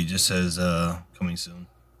release date. It just says coming soon.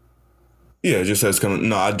 Yeah, it just says coming.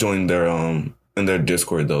 No, I joined their in their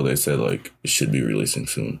Discord though. They said like it should be releasing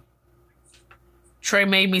soon. Trey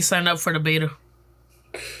made me sign up for the beta.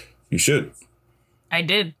 You should. I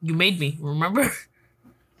did. You made me. Remember?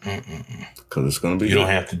 Because it's gonna be. You don't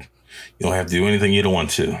have to. You don't have to do anything you don't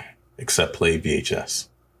want to, except play VHS.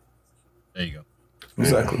 There you go.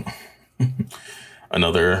 Exactly.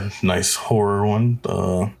 Another nice horror one.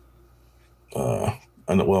 Well,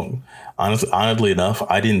 oddly enough,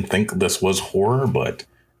 I didn't think this was horror, but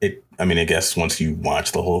it. I mean, I guess once you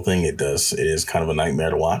watch the whole thing, it is kind of a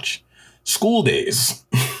nightmare to watch. School Days.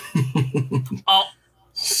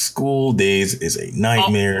 School Days is a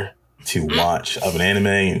nightmare to watch of an anime,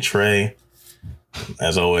 and Trey,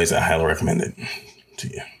 as always, I highly recommend it to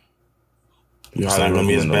you. It's not going to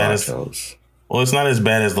be as bad as. Well, it's not as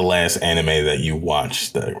bad as the last anime that you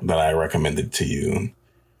watched that I recommended to you,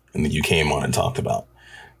 and that you came on and talked about.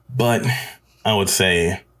 But I would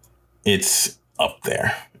say it's up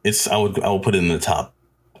there. I would put it in the top.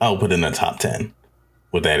 I would put it in the top 10.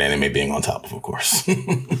 With that anime being on top of course.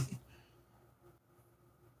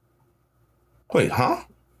 Wait, huh?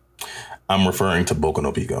 I'm referring to Boku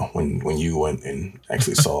no Pico when you went and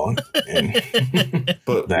actually saw it.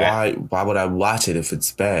 But why would I watch it if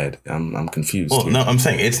it's bad? I'm confused. Well, no, I'm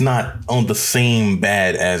saying it's not on the same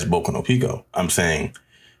bad as Boku no Pico. I'm saying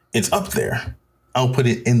it's up there. I'll put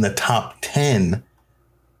it in the top 10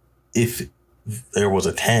 if there was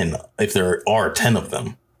a 10, if there are 10 of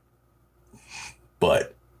them.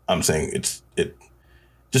 But I'm saying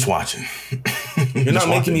just watch it. You're not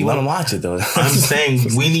making me want to watch it though. I'm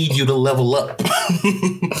saying we need you to level up.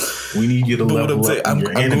 We need you to level up. I'm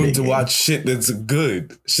going to watch shit that's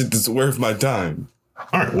good, shit that's worth my time.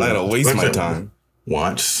 All right, well, I don't waste my time.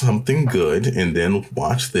 Watch something good, and then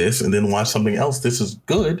watch this, and then watch something else. This is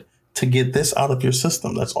good to get this out of your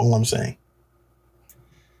system. That's all I'm saying.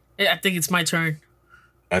 I think it's my turn.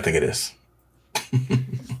 I think it is.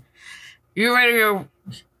 You ready?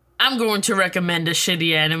 I'm going to recommend a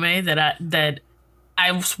shitty anime that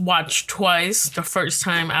I watched twice. The first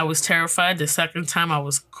time I was terrified. The second time I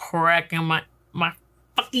was cracking my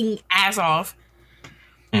fucking ass off.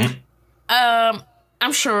 Mm-hmm.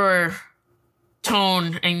 I'm sure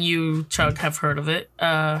Tone and you, Chuck, have heard of it.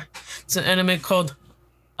 It's an anime called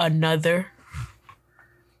Another.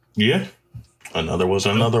 Yeah. Another was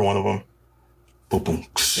another one of them. Boom, boom.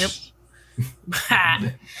 Yep.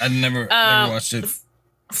 I never watched it.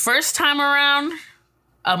 First time around,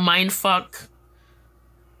 a mind fuck.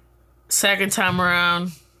 Second time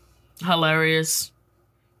around, hilarious.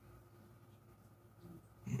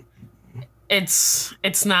 It's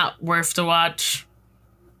not worth to watch,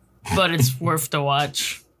 but it's worth to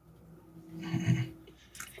watch.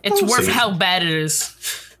 It's worth how bad it is.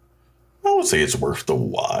 I would say it's worth the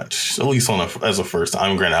watch, at least as a first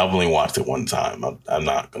time. Granted, I've only watched it one time. I'm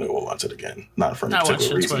not going to go watch it again. Not for any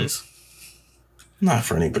particular reason. Not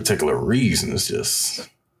for any particular reason. It's just,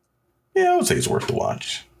 I would say it's worth the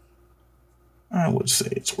watch. I would say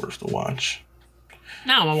it's worth the watch.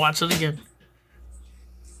 Now I'm going to watch it again.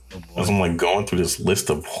 As I'm like going through this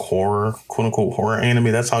list of horror, quote unquote horror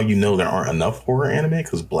anime, that's how you know there aren't enough horror anime,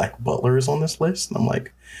 because Black Butler is on this list. And I'm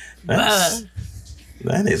like, that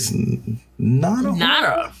is not a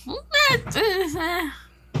horror.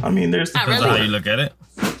 I mean, there's not really. How you look at it.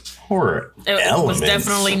 Horror. It was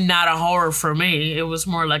definitely not a horror for me. It was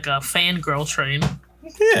more like a fangirl train.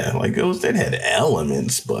 Yeah, like it had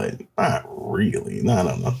elements, but not really.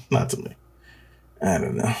 No, not to me. I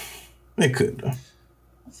don't know. It could though.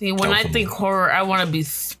 See, when I think horror, I want to be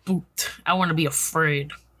spooked. I want to be afraid.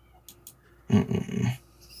 You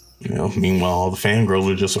know, meanwhile, all the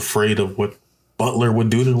fangirls are just afraid of what Butler would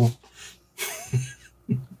do to them.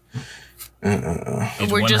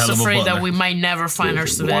 We're just afraid that we might never find our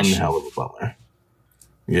Sebastian. One hell of a Butler.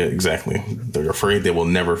 Yeah, exactly. They're afraid they will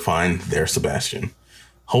never find their Sebastian.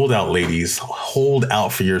 Hold out, ladies. Hold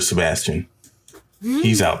out for your Sebastian.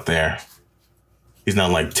 He's out there. He's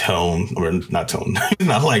not like Tone, or not Tone. He's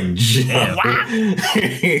not like Joe.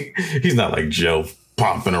 He's not like Joe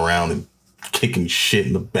popping around and kicking shit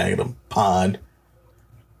in the back of the pod.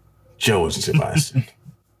 Joe isn't Sebastian.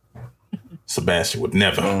 Sebastian would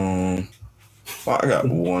never. Well, I got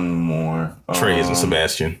one more. Trey isn't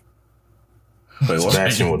Sebastian. Wait, what?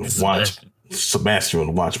 Sebastian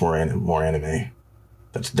would watch more anime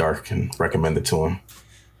that's dark and recommend it to him.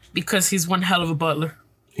 Because he's one hell of a butler.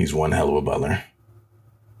 He's one hell of a butler.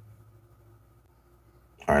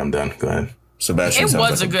 All right, I'm done. Go ahead. Sebastian. It was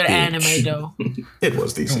like a good anime, though. It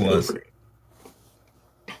was decent. It was. What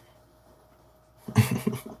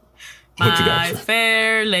you got? My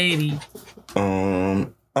Fair Lady.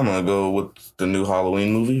 I'm gonna go with the new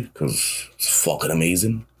Halloween movie because it's fucking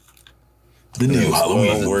amazing. The new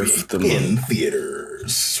Halloween worth the in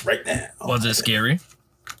theaters right now. Was it scary?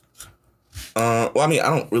 Well, I mean,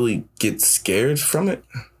 I don't really get scared from it.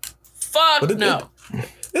 Fuck But no.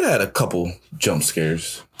 It had a couple jump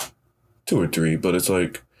scares, 2 or 3, but it's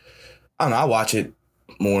like, I don't know, I watch it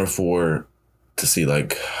more to see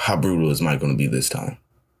like how brutal is Mike going to be this time.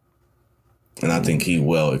 And I think he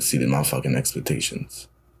well exceeded my fucking expectations.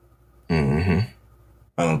 Mm-hmm.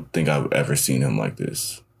 I don't think I've ever seen him like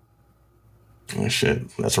this. Oh,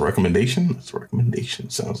 shit. That's a recommendation? That's a recommendation,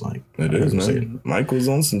 sounds like. It is, man. Mike was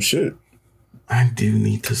on some shit. I do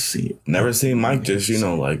need to see it. Never seen Mike just,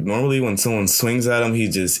 like normally when someone swings at him, he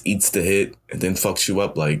just eats the hit and then fucks you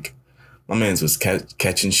up. Like, my man's was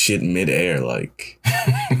catching shit midair. Like,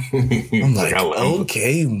 I'm like,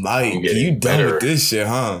 okay, Mike, you done with this shit,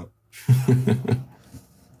 huh?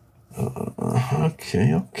 Okay.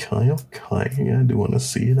 Yeah, I do want to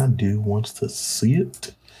see it. I do want to see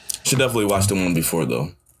it. Should definitely watch the one before,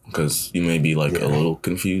 though, because you may be like a little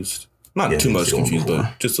confused. Not too much confused,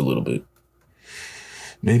 but just a little bit.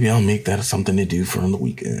 Maybe I'll make that something to do for the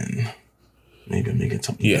weekend. Maybe I'll make it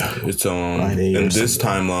something. Yeah, it's in this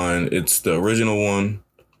timeline, it's the original one,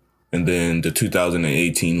 and then the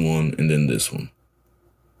 2018 one, and then this one.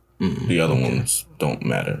 The other ones don't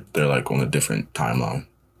matter. They're like on a different timeline.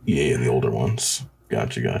 Yeah, the older ones.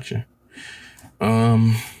 Gotcha.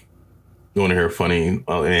 You want to hear a funny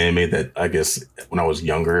anime that I guess when I was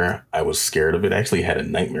younger, I was scared of it. I actually had a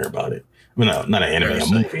nightmare about it. I mean, not an anime, a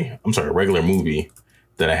movie. I'm sorry, a regular movie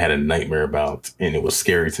that I had a nightmare about. And it was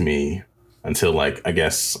scary to me until, like, I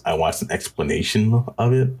guess I watched an explanation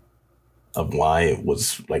of it, of why it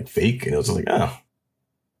was, like, fake. And it was like, oh,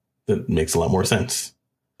 that makes a lot more sense.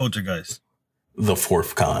 Poltergeist. The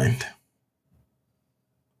Fourth Kind.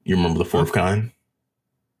 You remember The Fourth Kind?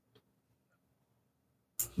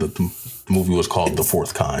 The movie was called The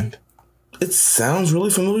Fourth Kind. It sounds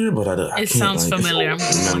really familiar, but I it sounds familiar. I'm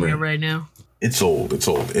remembering it right now. It's old.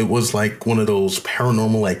 It was like one of those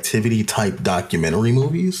Paranormal Activity type documentary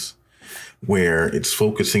movies where it's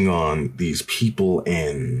focusing on these people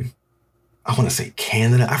in, I want to say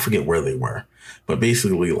Canada. I forget where they were, but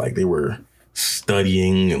basically like they were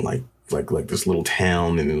studying in like this little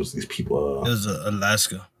town, and it was these people. It was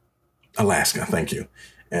Alaska. Alaska, thank you.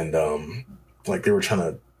 And like they were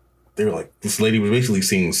like, this lady was basically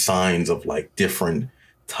seeing signs of like different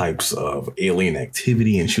types of alien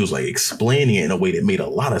activity, and she was like explaining it in a way that made a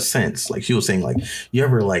lot of sense. Like she was saying, like, you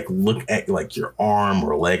ever like look at like your arm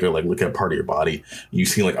or leg, or like look at a part of your body, you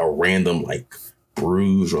see like a random like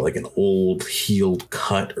bruise or like an old healed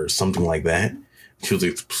cut or something like that. She was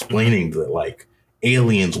explaining that like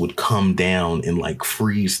aliens would come down and like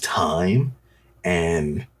freeze time,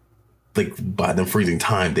 and like by them freezing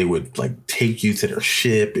time, they would like take you to their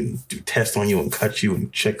ship and do tests on you and cut you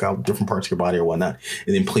and check out different parts of your body or whatnot,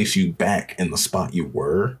 and then place you back in the spot you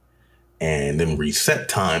were, and then reset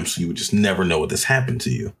time so you would just never know what this happened to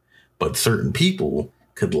you. But certain people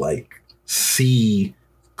could like see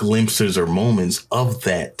glimpses or moments of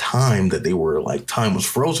that time that they were like, time was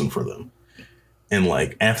frozen for them. And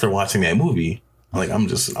like after watching that movie, like I'm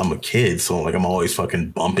a kid, so like I'm always fucking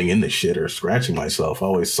bumping into shit or scratching myself. I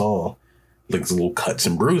always saw like little cuts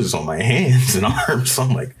and bruises on my hands and arms. So I'm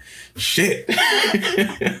like, shit.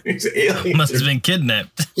 These aliens must have been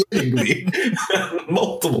kidnapped.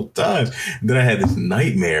 Multiple times. And then I had this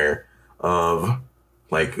nightmare of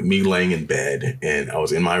like me laying in bed, and I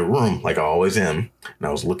was in my room like I always am, and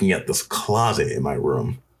I was looking at this closet in my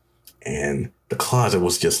room, and the closet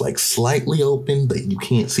was just like slightly open, but you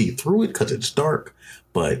can't see through it because it's dark,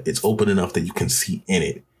 but it's open enough that you can see in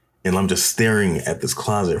it. And I'm just staring at this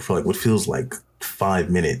closet for like what feels like 5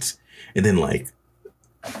 minutes. And then like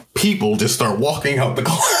people just start walking out the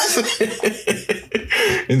closet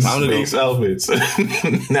in space outfits.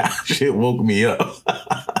 Nah, shit woke me up.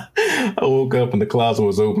 I woke up and the closet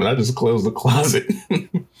was open. I just closed the closet.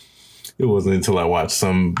 It wasn't until I watched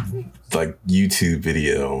some like YouTube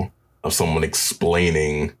video of someone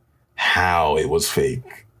explaining how it was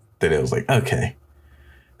fake that it was like, okay,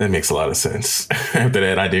 that makes a lot of sense. After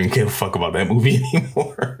that, I didn't give a fuck about that movie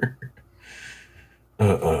anymore.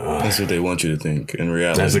 That's what they want you to think. In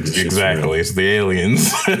reality, that's exactly. It's the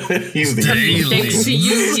aliens. He's the aliens. Thanks to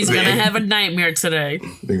you, he's gonna have a nightmare today.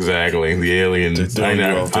 Exactly, the aliens. I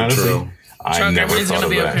never thought of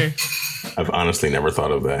that. Okay. I've honestly never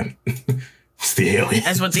thought of that. It's the aliens.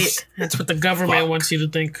 That's what the government wants you to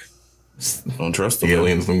think. Don't trust them. The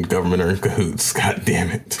aliens and government are in cahoots. God damn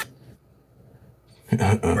it.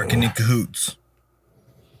 Working in cahoots.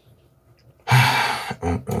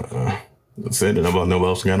 That's it. And nobody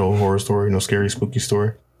else got no horror story, no scary, spooky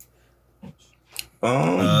story. It's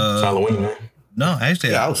Halloween, man. No,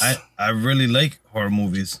 actually, I really like horror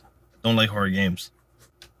movies. Don't like horror games.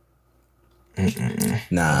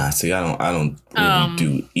 Nah, see, I don't really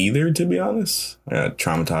do either. To be honest, I got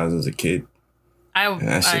traumatized as a kid.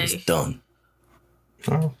 That shit was done.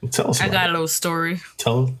 Oh, tell us. I got a little story.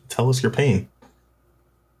 Tell us your pain.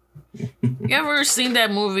 You ever seen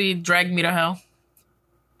that movie Drag Me to Hell?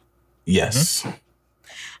 Yes.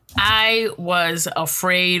 I was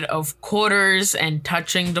afraid of quarters and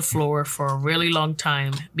touching the floor for a really long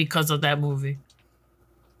time because of that movie.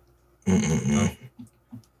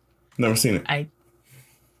 Never seen it.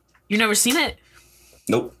 You never seen it?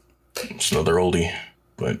 Nope. It's another oldie,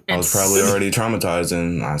 but I was probably already traumatized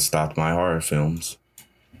and I stopped my horror films.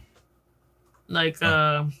 Like,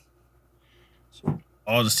 all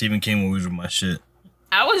the Stephen King movies were my shit.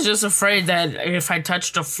 I was just afraid that if I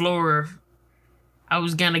touched the floor, I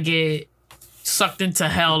was gonna get sucked into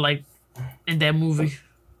hell like in that movie.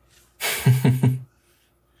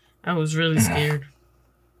 I was really scared.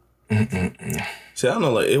 See, I don't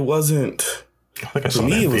know, like it wasn't for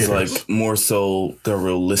me. It was like more so the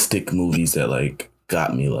realistic movies that like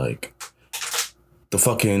got me. Like the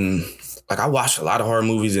fucking like I watched a lot of horror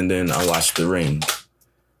movies and then I watched The Ring,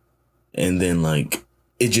 and then like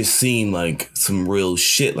it just seemed like some real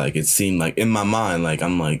shit. Like it seemed like in my mind, like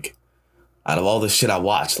I'm like, out of all the shit I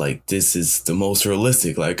watched, like this is the most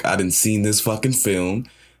realistic. Like I didn't seen this fucking film.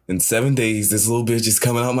 In 7 days, this little bitch is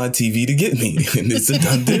coming out my TV to get me. And it's a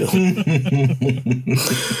done deal. And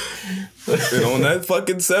on that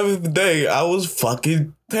fucking 7th day, I was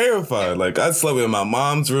fucking terrified. Like I slept in my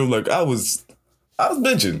mom's room. Like I was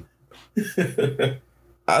bitching.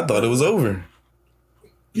 I thought it was over.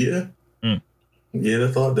 Yeah. Yeah,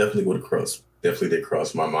 that thought definitely would have did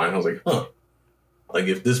cross my mind. I was like, huh. Like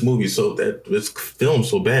if this movie's this film's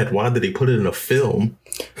so bad, why did they put it in a film?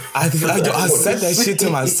 I said that shit to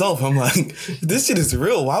myself. I'm like, this shit is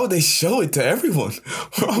real. Why would they show it to everyone?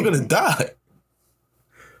 We're all gonna die.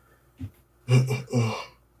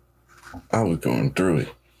 I was going through it.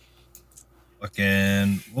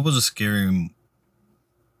 Fucking, what was a scary?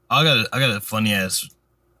 I got a funny ass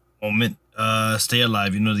moment. Stay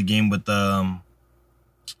Alive. You know the game with the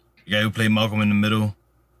guy who played Malcolm in the Middle.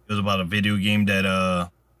 It was about a video game that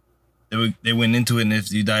they went into it, and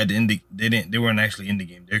if you died they weren't actually in the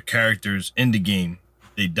game. Their characters in the game,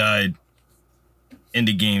 they died in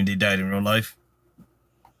the game. They died in real life.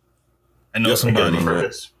 I know somebody.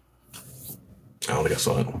 I don't think I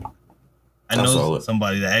saw it. I know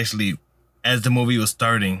somebody that actually, as the movie was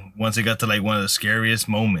starting, once it got to like one of the scariest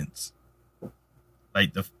moments,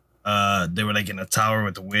 like they were like in a tower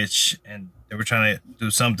with the witch and they were trying to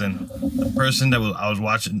do something. The person that I was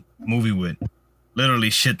watching the movie with literally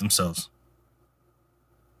shit themselves.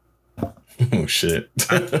 Oh shit.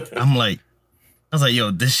 I was like,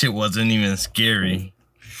 yo, this shit wasn't even scary.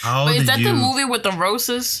 Is that the movie with the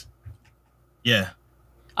roses? Yeah.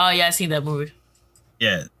 Oh yeah, I seen that movie.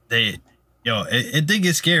 Yeah, it did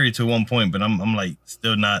get scary to one point, but I'm like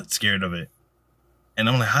still not scared of it. And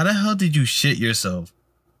I'm like, how the hell did you shit yourself?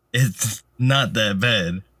 It's not that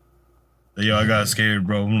bad. Yo, I got scared,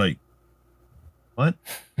 bro. I'm like, what?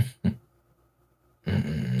 Yeah,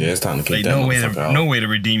 it's time to kick like, that motherfucker out. No way to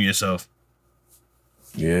redeem yourself.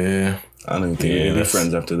 Yeah. I don't even think we could be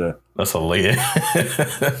friends after that. That's hilarious.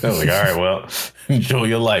 I was like, all right, well, enjoy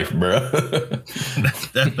your life, bro. That's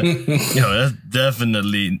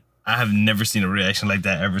definitely, I have never seen a reaction like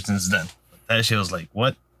that ever since then. That shit was like,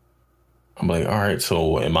 what? I'm like, all right,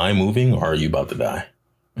 so am I moving or are you about to die?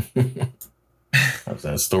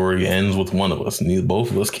 That story ends with one of us.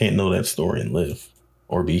 Both of us can't know that story and live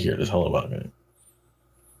or be here to tell about it.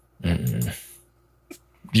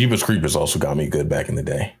 Jeepers Creepers also got me good back in the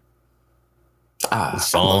day. The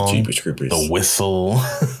song, Jeepers Creepers. The whistle.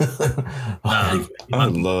 I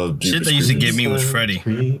love Jeepers Shit that used to get me was Freddy.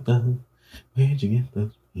 Where'd you get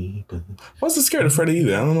those people? I wasn't scared of Freddy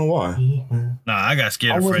either. I don't know why. Nah, I got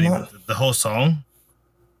scared of Freddy. But the whole song.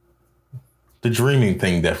 The dreaming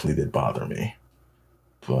thing definitely did bother me.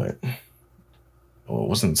 But it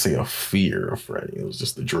wasn't, say, a fear of Freddy. It was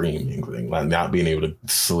just the dreaming thing, like not being able to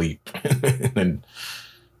sleep. And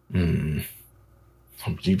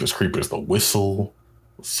Jeepers Creepers, the whistle,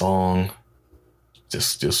 the song,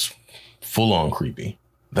 just full on creepy.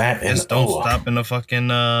 That and just don't stop in the fucking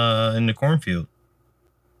in the cornfield.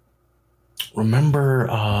 Remember,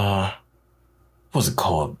 what was it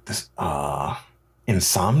called? This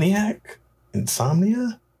Insomnia?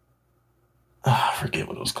 I forget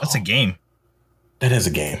what it was called. That's a game. That is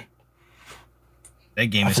a game. That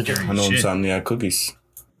game is scary. I know shit. Insomniac cookies.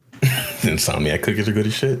 Insomniac cookies are good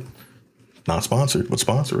as shit. Not sponsored, but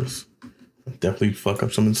sponsor us. Definitely fuck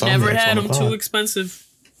up some Insomniacs. Never had on them. the Too pod. expensive.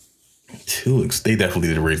 They definitely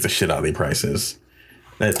did raise the shit out of their prices.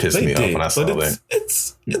 That pissed me off when I saw that.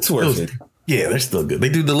 It's worth it. Yeah, they're still good. They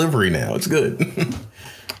do delivery now. It's good.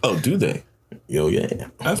 Oh, do they? Yo, yeah.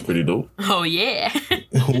 That's pretty dope. Oh yeah.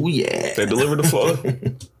 Oh, yeah. They deliver to Florida.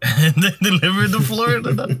 They delivered to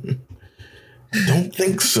Florida. Don't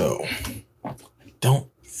think so. Don't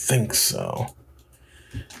think so.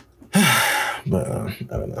 But I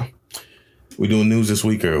don't know. We doing news this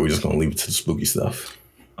week, or are we just gonna leave it to the spooky stuff?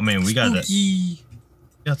 I mean, we got that. Spooky.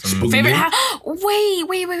 Got some Spooky. Favorite?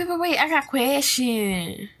 Wait! I got a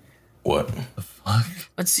question. What? the fuck.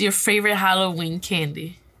 What's your favorite Halloween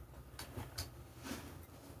candy?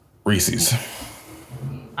 Reese's.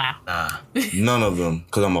 Wow. Nah. None of them,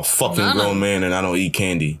 because I'm a fucking grown man and I don't eat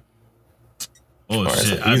candy. Oh Alright,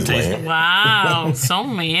 shit! so I he's taste lame. Wow, so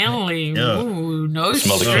manly. Yeah. Ooh, no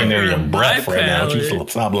Smell the sugar candy in your in breath my right now. palate. You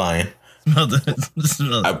stop lying. smell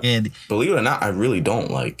the candy. Believe it or not, I really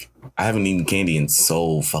don't I haven't eaten candy in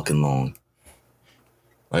so fucking long.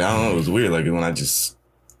 Like, I don't know, it was weird. Like, when I just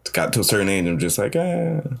got to a certain age, I'm just like,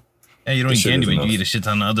 Hey, you don't This eat shit candy, is but enough. you eat a shit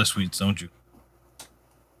ton of other sweets, don't you?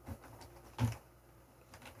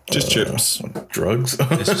 just chips. Drugs.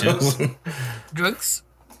 It's chips. Drugs?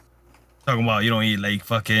 Talking about you don't eat like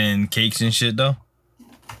fucking cakes and shit though.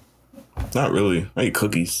 Not really. I eat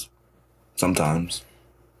cookies. Sometimes.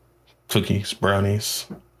 Cookies, brownies.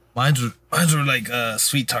 Mine's were like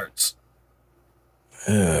sweet tarts.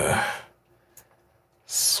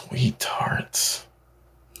 Sweet tarts.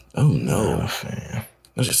 Oh, no. Not a fan.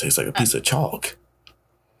 That just tastes like a piece of chalk.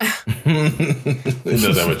 It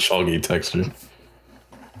does have a chalky texture.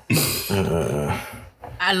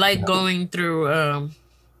 I like going through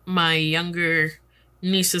my younger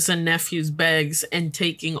nieces and nephews' bags and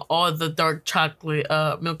taking all the dark chocolate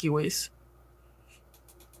Milky Ways.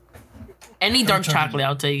 Any dark chocolate,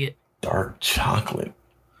 I'll take it. Dark chocolate.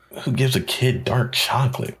 Who gives a kid dark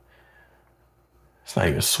chocolate? It's not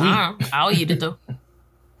even sweet. I'll eat it though.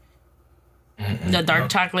 The dark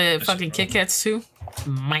chocolate fucking Kit Kats too.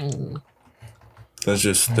 Mine. That's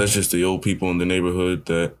just the old people in the neighborhood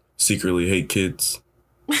that secretly hate kids.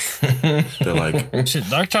 They're like, Shit,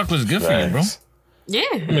 dark chocolate is good for you, bro. Facts. Yeah.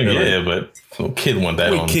 I mean, yeah, but no kid want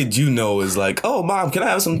that what on. kid you know is like, oh, mom, can I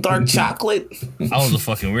have some dark chocolate? I was a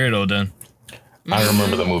fucking weirdo then. I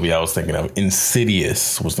remember the movie I was thinking of.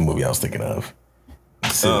 Insidious was the movie I was thinking of.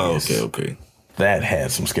 Oh, Insidious. okay. That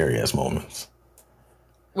had some scary ass moments.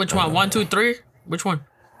 Which one? 1, 2, 3? Which one?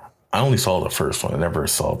 I only saw the first one. I never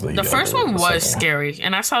saw The first one was scary,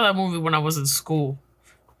 and I saw that movie when I was in school.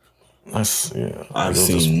 I've I've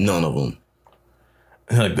seen none of them.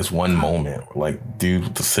 like this one moment where, like,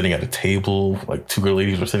 dude was sitting at a table, like two girl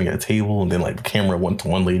ladies were sitting at a table, and then like the camera went to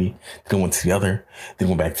one lady, then went to the other, then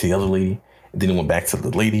went back to the other lady, and then it went back to the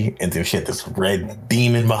lady, and then she had this red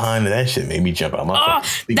demon behind her. That shit made me jump out my Oh,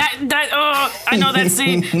 fucking seat. I know that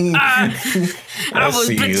scene. I That was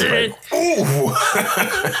scene is picturing. like, ooh.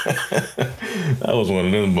 That was one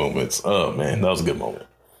of those moments. Oh man, that was a good moment.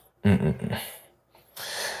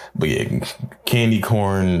 But yeah, candy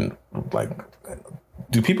corn. Like,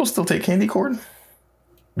 do people still take candy corn?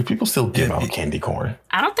 Do people still give out candy corn?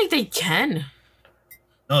 I don't think they can.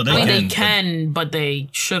 No, they I mean, can. they can, but they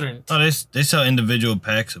shouldn't. No, they sell individual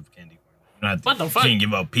packs of candy corn. What the fuck? You can't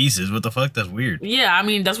give out pieces. What the fuck? That's weird. Yeah, I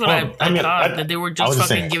mean, that's what Well, I I thought, mean, that they were I just was fucking just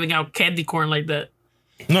saying- giving out candy corn like that.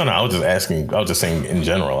 No, I was just asking. I was just saying in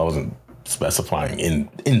general. I wasn't specifying in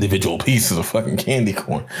individual pieces of fucking candy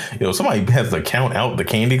corn. Somebody has to count out the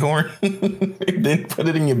candy corn and then put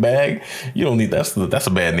it in your bag. You don't need that's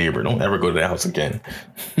a bad neighbor. Don't ever go to the house again.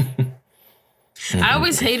 I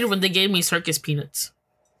always hated when they gave me circus peanuts.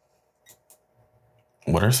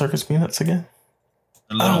 What are circus peanuts again?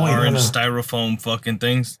 The little orange styrofoam fucking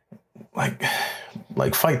things. Like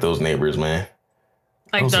fight those neighbors, man.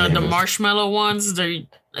 Like the marshmallow ones. I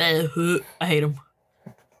hate them.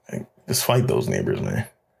 Just fight those neighbors, man.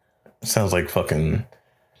 It sounds like fucking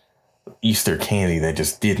Easter candy that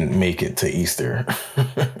just didn't make it to Easter.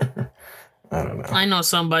 I don't know. I know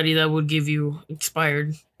somebody that would give you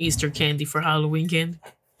expired Easter candy for Halloween candy.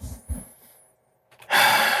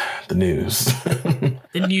 The news.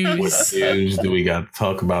 The news. What news do we got to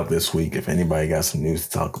talk about this week? If anybody got some news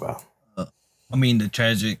to talk about. I mean, the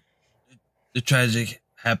tragic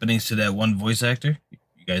happenings to that one voice actor.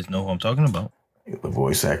 You guys know who I'm talking about. The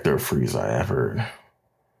voice actor of Frieza, I've heard.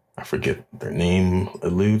 I forget their name,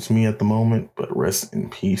 eludes me at the moment, but rest in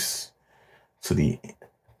peace to the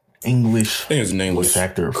English I think his name voice was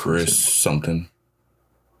actor of Chris Frieza. something.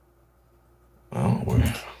 Oh,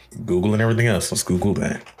 we're Googling everything else. Let's Google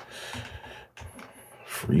that.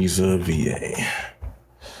 Frieza VA.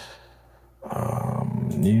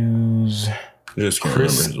 News. I just can't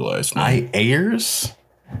remember his last name. Ayers?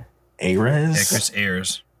 Ayres? Yeah, Chris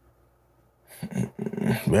Ayers.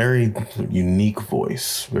 Very unique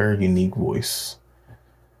voice. Very unique voice.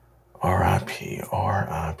 R.I.P.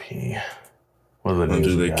 R.I.P. What are the news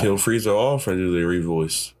Do we they got? kill Frieza off or do they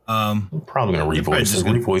revoice? Probably gonna revoice. They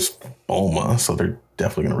revoice Bulma, so they're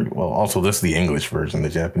definitely gonna well. Also, this is the English version. The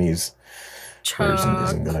Japanese version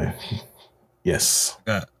isn't gonna. Yes.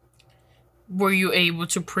 Were you able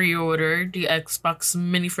to pre-order the Xbox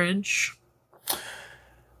mini fridge?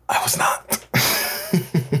 I was not.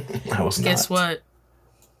 I was not. Guess what?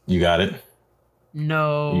 You got it?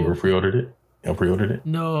 No. You pre-ordered it? You pre-ordered it?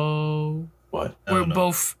 No. What?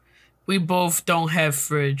 We both don't have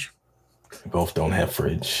fridge. We both don't have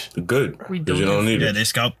fridge. Good. We Because you don't don't need Yeah, it. they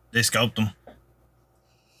scalped them.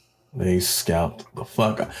 They scalped the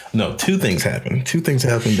fuck out. No, two things happened.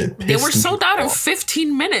 That They were pissed me sold out in off.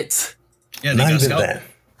 15 minutes. Yeah, they Not got even scalped.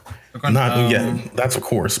 that. Not That's of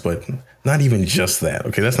course, but not even just that.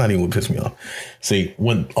 Okay, that's not even what pissed me off. See,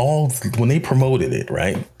 when they promoted it,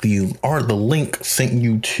 right? The link sent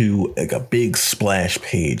you to like a big splash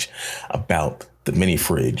page about the mini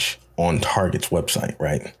fridge on Target's website,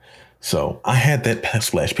 right? So I had that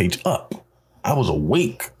splash page up. I was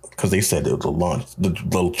awake because they said that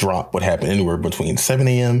the drop would happen anywhere between 7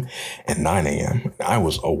 a.m. and 9 a.m. I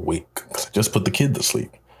was awake because I just put the kid to sleep.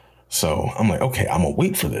 So I'm like, okay, I'm gonna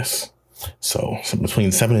wait for this. So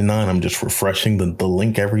between 7 and 9, I'm just refreshing the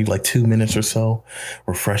link every like 2 minutes or so,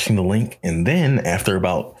 refreshing the link. And then after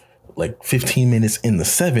about like 15 minutes in the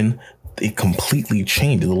 7, it completely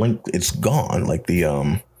changed. The link, it's gone. Like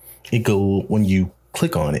when you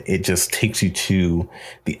click on it, it just takes you to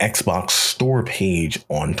the Xbox store page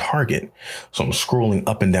on Target. So I'm scrolling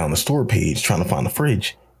up and down the store page trying to find the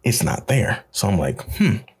fridge. It's not there. So I'm like,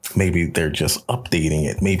 maybe they're just updating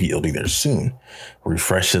it. Maybe it'll be there soon.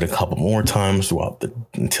 Refresh it a couple more times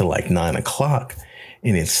until like 9 o'clock,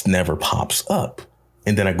 and it never pops up.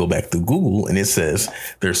 And then I go back to Google and it says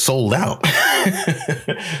they're sold out.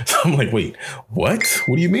 So I'm like, wait, what?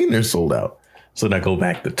 What do you mean they're sold out? So then I go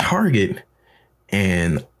back to Target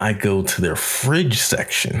and I go to their fridge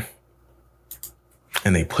section.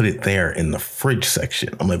 And they put it there in the fridge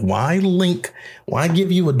section. I'm like, why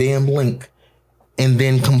give you a damn link and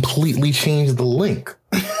then completely change the link?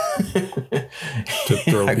 To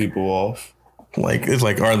throw people off. Like, it's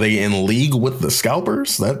like, are they in league with the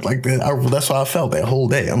scalpers? That's how I felt that whole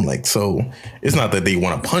day. I'm like, so it's not that they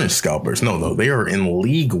want to punish scalpers. No, they are in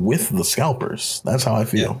league with the scalpers. That's how I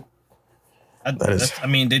feel. Yeah. I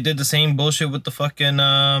mean, they did the same bullshit with the fucking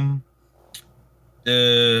the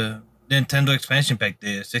Nintendo expansion pack,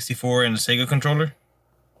 the 64 and the Sega controller.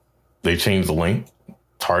 They changed the link.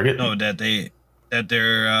 Target? No, that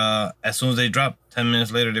they're as soon as they dropped, 10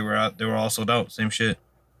 minutes later they were all sold out. Same shit.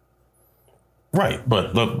 Right,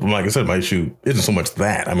 but like I said, my issue isn't so much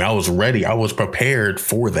that. I mean, I was ready. I was prepared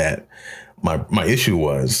for that. My issue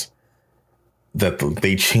was that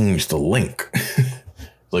they changed the link.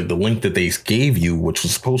 Like the link that they gave you, which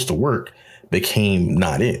was supposed to work, became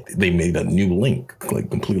not it. They made a new link, like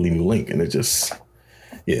completely new link, and it just,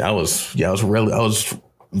 I was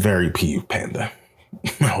very peeved, Panda.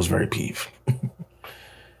 I was very peeved.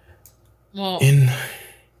 Well,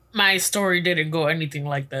 my story didn't go anything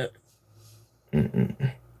like that.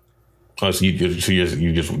 Oh, so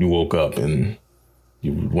you woke up and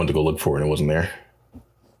you went to go look for it and it wasn't there.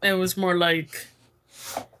 It was more like,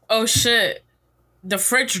 oh shit, the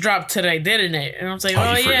fridge dropped today, didn't it? And I was like,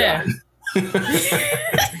 oh yeah.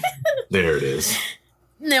 There it is.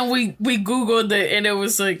 And then we Googled it, and it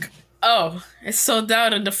was like, oh, it sold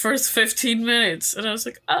out in the first 15 minutes. And I was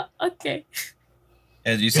like, oh, okay.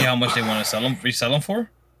 And do you see how much they want to resell them for?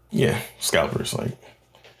 Yeah, scalpers. Like,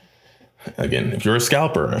 again, if you're a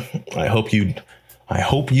scalper, I hope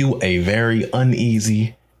you a very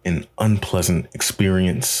uneasy and unpleasant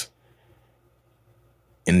experience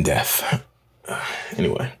in death.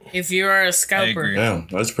 Anyway, if you are a scalper, yeah,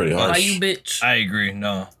 that's pretty harsh. Why you bitch? I agree.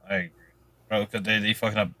 No, I agree, bro. Because they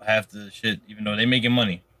fucking up half the shit, even though they making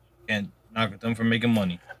money. Can't knock them for making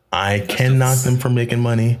money. I can knock them for making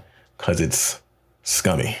money because it's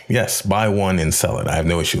scummy. Yes, buy one and sell it. I have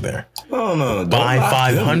no issue there. Oh no, buy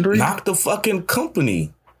 500. Knock the fucking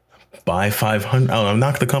company. Buy 500. Oh,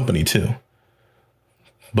 knock the company too.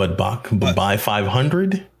 But buy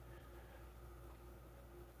 500.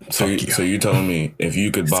 So you're telling me if you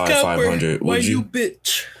could buy 500, would you?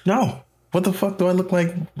 Bitch? No. What the fuck do I look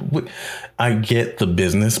like? I get the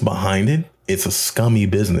business behind it. It's a scummy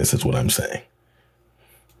business, is what I'm saying.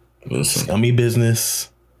 Listen. Scummy business.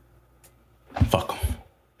 Fuck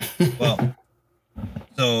them. Well,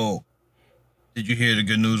 so did you hear the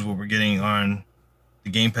good news? What we're getting on the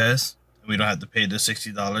Game Pass? We don't have to pay the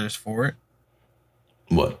 $60 for it.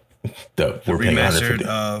 What? We're paying $150.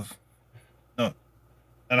 No,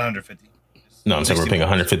 not $150. No, I'm saying we're paying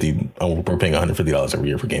 $150. Oh, we're paying $150 every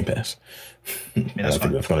year for Game Pass. I think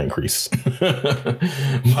that's going to increase.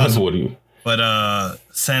 But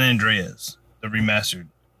San Andreas, the remastered,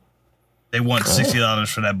 they want $60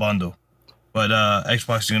 for that bundle. But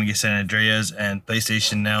Xbox is going to get San Andreas, and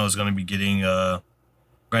PlayStation now is going to be getting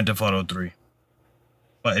Grand Theft Auto 3.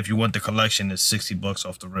 But if you want the collection, it's $60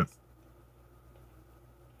 off the rip.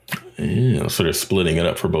 Yeah, so they're splitting it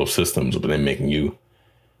up for both systems, but then making you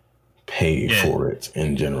pay for it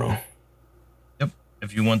in general. Yep.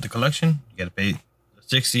 If you want the collection, you got to pay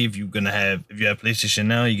 $60. If you have PlayStation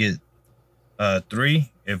now, you get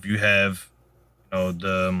 3. If you have,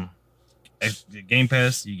 the Game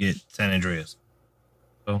Pass, you get San Andreas.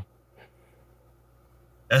 So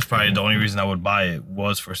that's probably the only reason I would buy it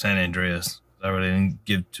was for San Andreas. I really didn't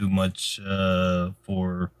give too much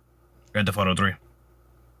for Grand Theft Auto 3.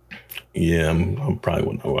 Yeah, I'm probably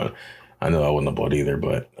wouldn't have. I know I wouldn't have bought either,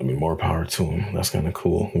 but I mean, more power to them. That's kind of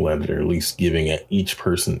cool. Glad they're at least giving each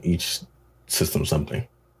system something.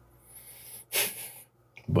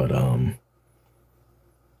 But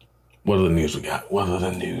what other news we got? What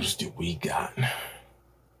other news do we got?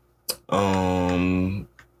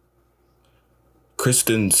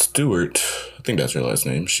 Kristen Stewart, I think that's her last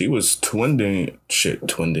name. She was trending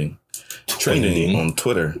on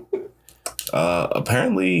Twitter.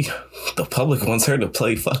 Apparently, the public wants her to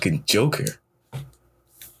play fucking Joker.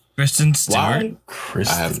 Kristen Stewart? Why?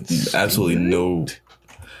 I have absolutely no.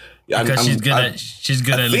 Because she's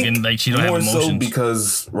good at looking like she don't have emotions. More so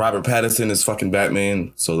because Robert Pattinson is fucking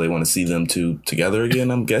Batman, so they want to see them two together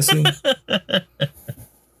again, I'm guessing. What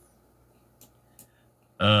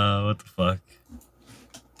the fuck?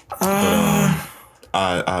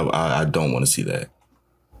 I don't want to see that.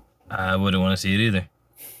 I wouldn't want to see it either.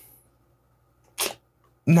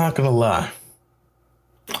 Not gonna lie,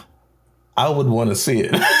 I would want to see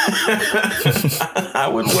it. I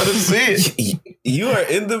would want to see it. You are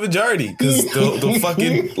in the majority because the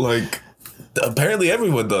fucking apparently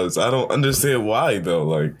everyone does. I don't understand why though.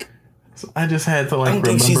 Like, so I just had to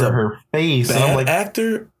remember her face. Bad I'm like,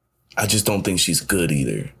 actor. I just don't think she's good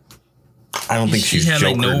either. I don't think she's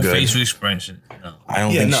Joker no good. facial expression. No. I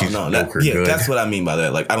don't think she's Joker good. That's what I mean by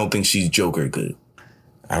that. Like, I don't think she's Joker good.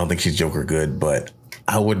 I don't think she's Joker good, but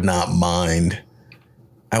I would not mind.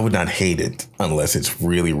 I would not hate it unless it's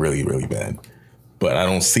really, really, really bad. But I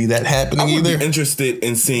don't see that happening either. I would be interested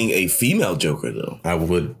in seeing a female Joker, though. I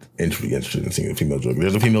would be interested in seeing a female Joker.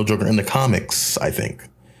 There's a female Joker in the comics, I think.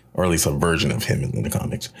 Or at least a version of him in the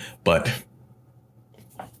comics. But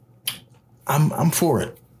I'm for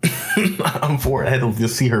it. I'm for it. I had to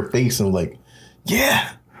just see her face and like,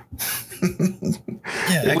 yeah.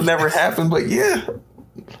 It would never happen, but yeah.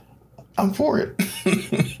 I'm for it.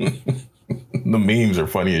 The memes are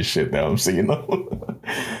funny as shit now. I'm seeing them.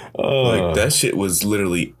 Like, that shit was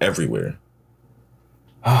literally everywhere.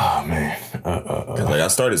 Oh, man. I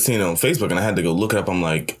started seeing it on Facebook and I had to go look it up. I'm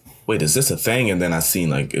like, wait, is this a thing? And then I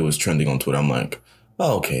seen it was trending on Twitter. I'm like,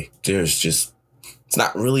 oh, okay. It's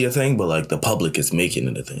not really a thing, but the public is making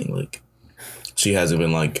it a thing. Like, she hasn't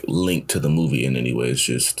been linked to the movie in any way. It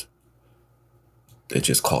just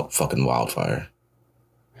caught fucking wildfire.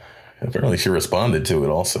 Apparently, she responded to it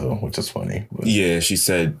also, which is funny. But. Yeah, she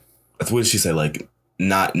said, what did she say? Like,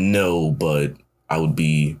 not no, but I would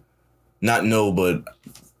be, not no, but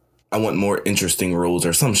I want more interesting roles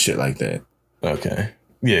or some shit like that. Okay.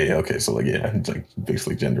 Yeah, okay. So, like, yeah, it's like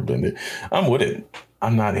basically gender blended. I'm with it.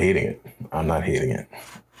 I'm not hating it. I'm not hating it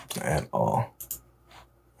at all.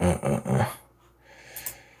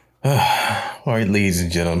 All right, ladies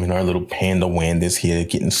and gentlemen, our little panda Wanda's here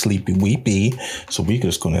getting sleepy weepy. So we're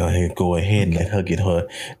just going to go ahead and let her get her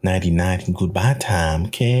nighty-night goodbye time,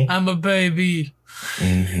 okay? I'm a baby.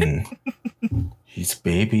 Mm-hmm. She's a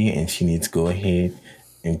baby and she needs to go ahead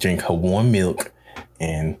and drink her warm milk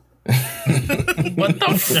and... What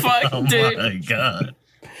the fuck, dude? Oh, my God.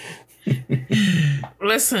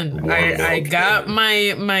 Listen, I got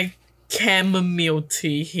my chamomile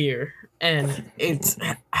tea here. And it's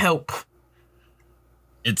help.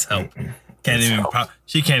 It's help.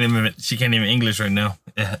 She can't even English right now.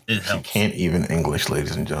 It helps. She can't even English,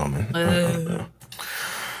 ladies and gentlemen.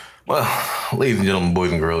 Well, ladies and gentlemen,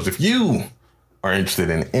 boys and girls, if you are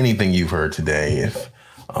interested in anything you've heard today,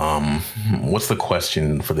 what's the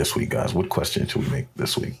question for this week, guys? What question should we make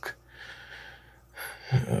this week?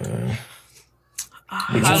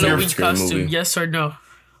 Halloween costume, yes or no?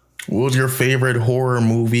 What was your favorite horror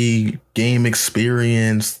movie game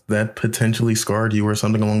experience that potentially scarred you or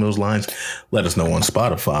something along those lines? Let us know on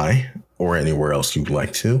Spotify or anywhere else you'd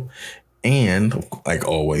like to. And like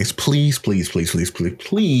always, please review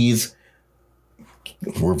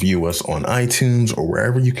us on iTunes or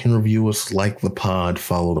wherever you can review us. Like the pod,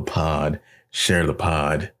 follow the pod, share the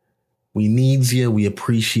pod. We needs you. We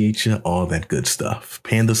appreciate you. All that good stuff.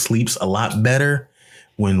 Panda sleeps a lot better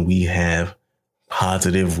when we have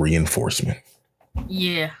positive reinforcement.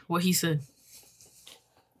 Yeah, what he said.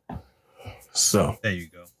 So there you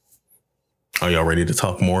go. Are y'all ready to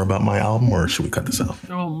talk more about my album, or should we cut this out?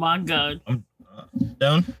 Oh my God. I'm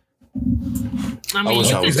down. I mean, you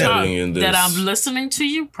can talk that I'm listening to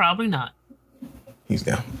you. Probably not. He's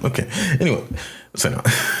down. Okay. Anyway, so no.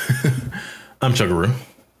 I'm Chuggaroo.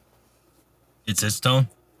 It's his tone.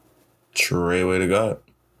 Trey, way to God.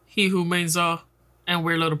 He who means all, and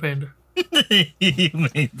we're Little Panda.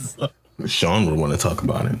 Sean would want to talk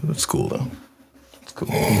about it. It's cool though. It's cool.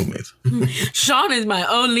 Sean is my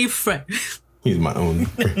only friend. He's my only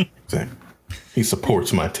friend. Exactly. He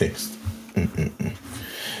supports my taste.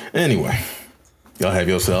 Anyway, y'all have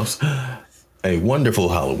yourselves a wonderful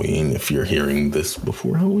Halloween if you're hearing this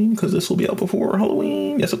before Halloween, because this will be out before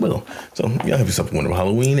Halloween. Yes, it will. So y'all have yourself a wonderful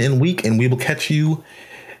Halloween and week, and we will catch you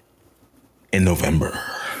in November.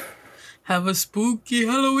 Have a spooky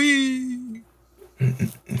Halloween.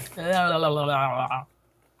 There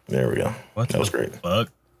we go. That was great.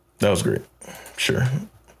 Fuck? That was great. Sure.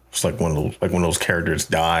 It's like one of those characters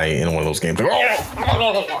die in one of those games. Like,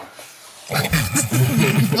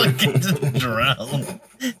 Fucking drown.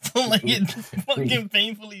 Don't let it fucking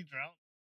painfully drown.